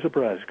 Surprise,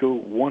 surprise. Go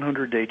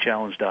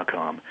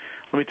 100daychallenge.com.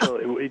 Let me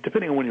tell you,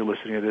 depending on when you're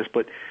listening to this,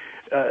 but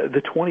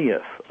the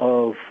 20th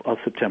of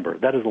September,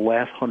 that is the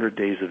last 100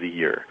 days of the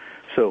year.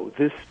 So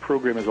this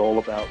program is all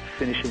about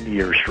finishing the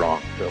year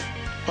strong. So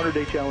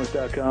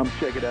 100daychallenge.com.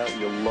 Check it out.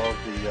 You'll love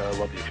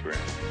the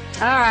experience.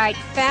 All right.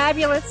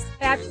 Fabulous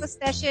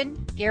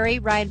session. Gary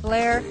Ryan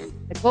Blair,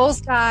 the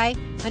Goals Guy,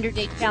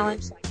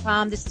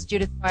 100daychallenge.com. This is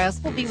Judith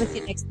Briles. We'll be with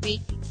you next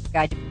week.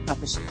 Guide to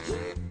Publishing.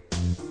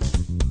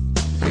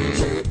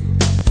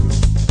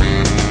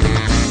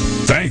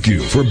 Thank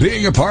you for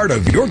being a part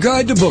of Your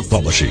Guide to Book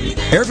Publishing.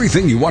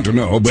 Everything you want to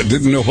know but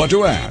didn't know what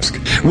to ask.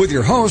 With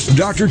your host,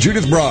 Dr.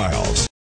 Judith Briles.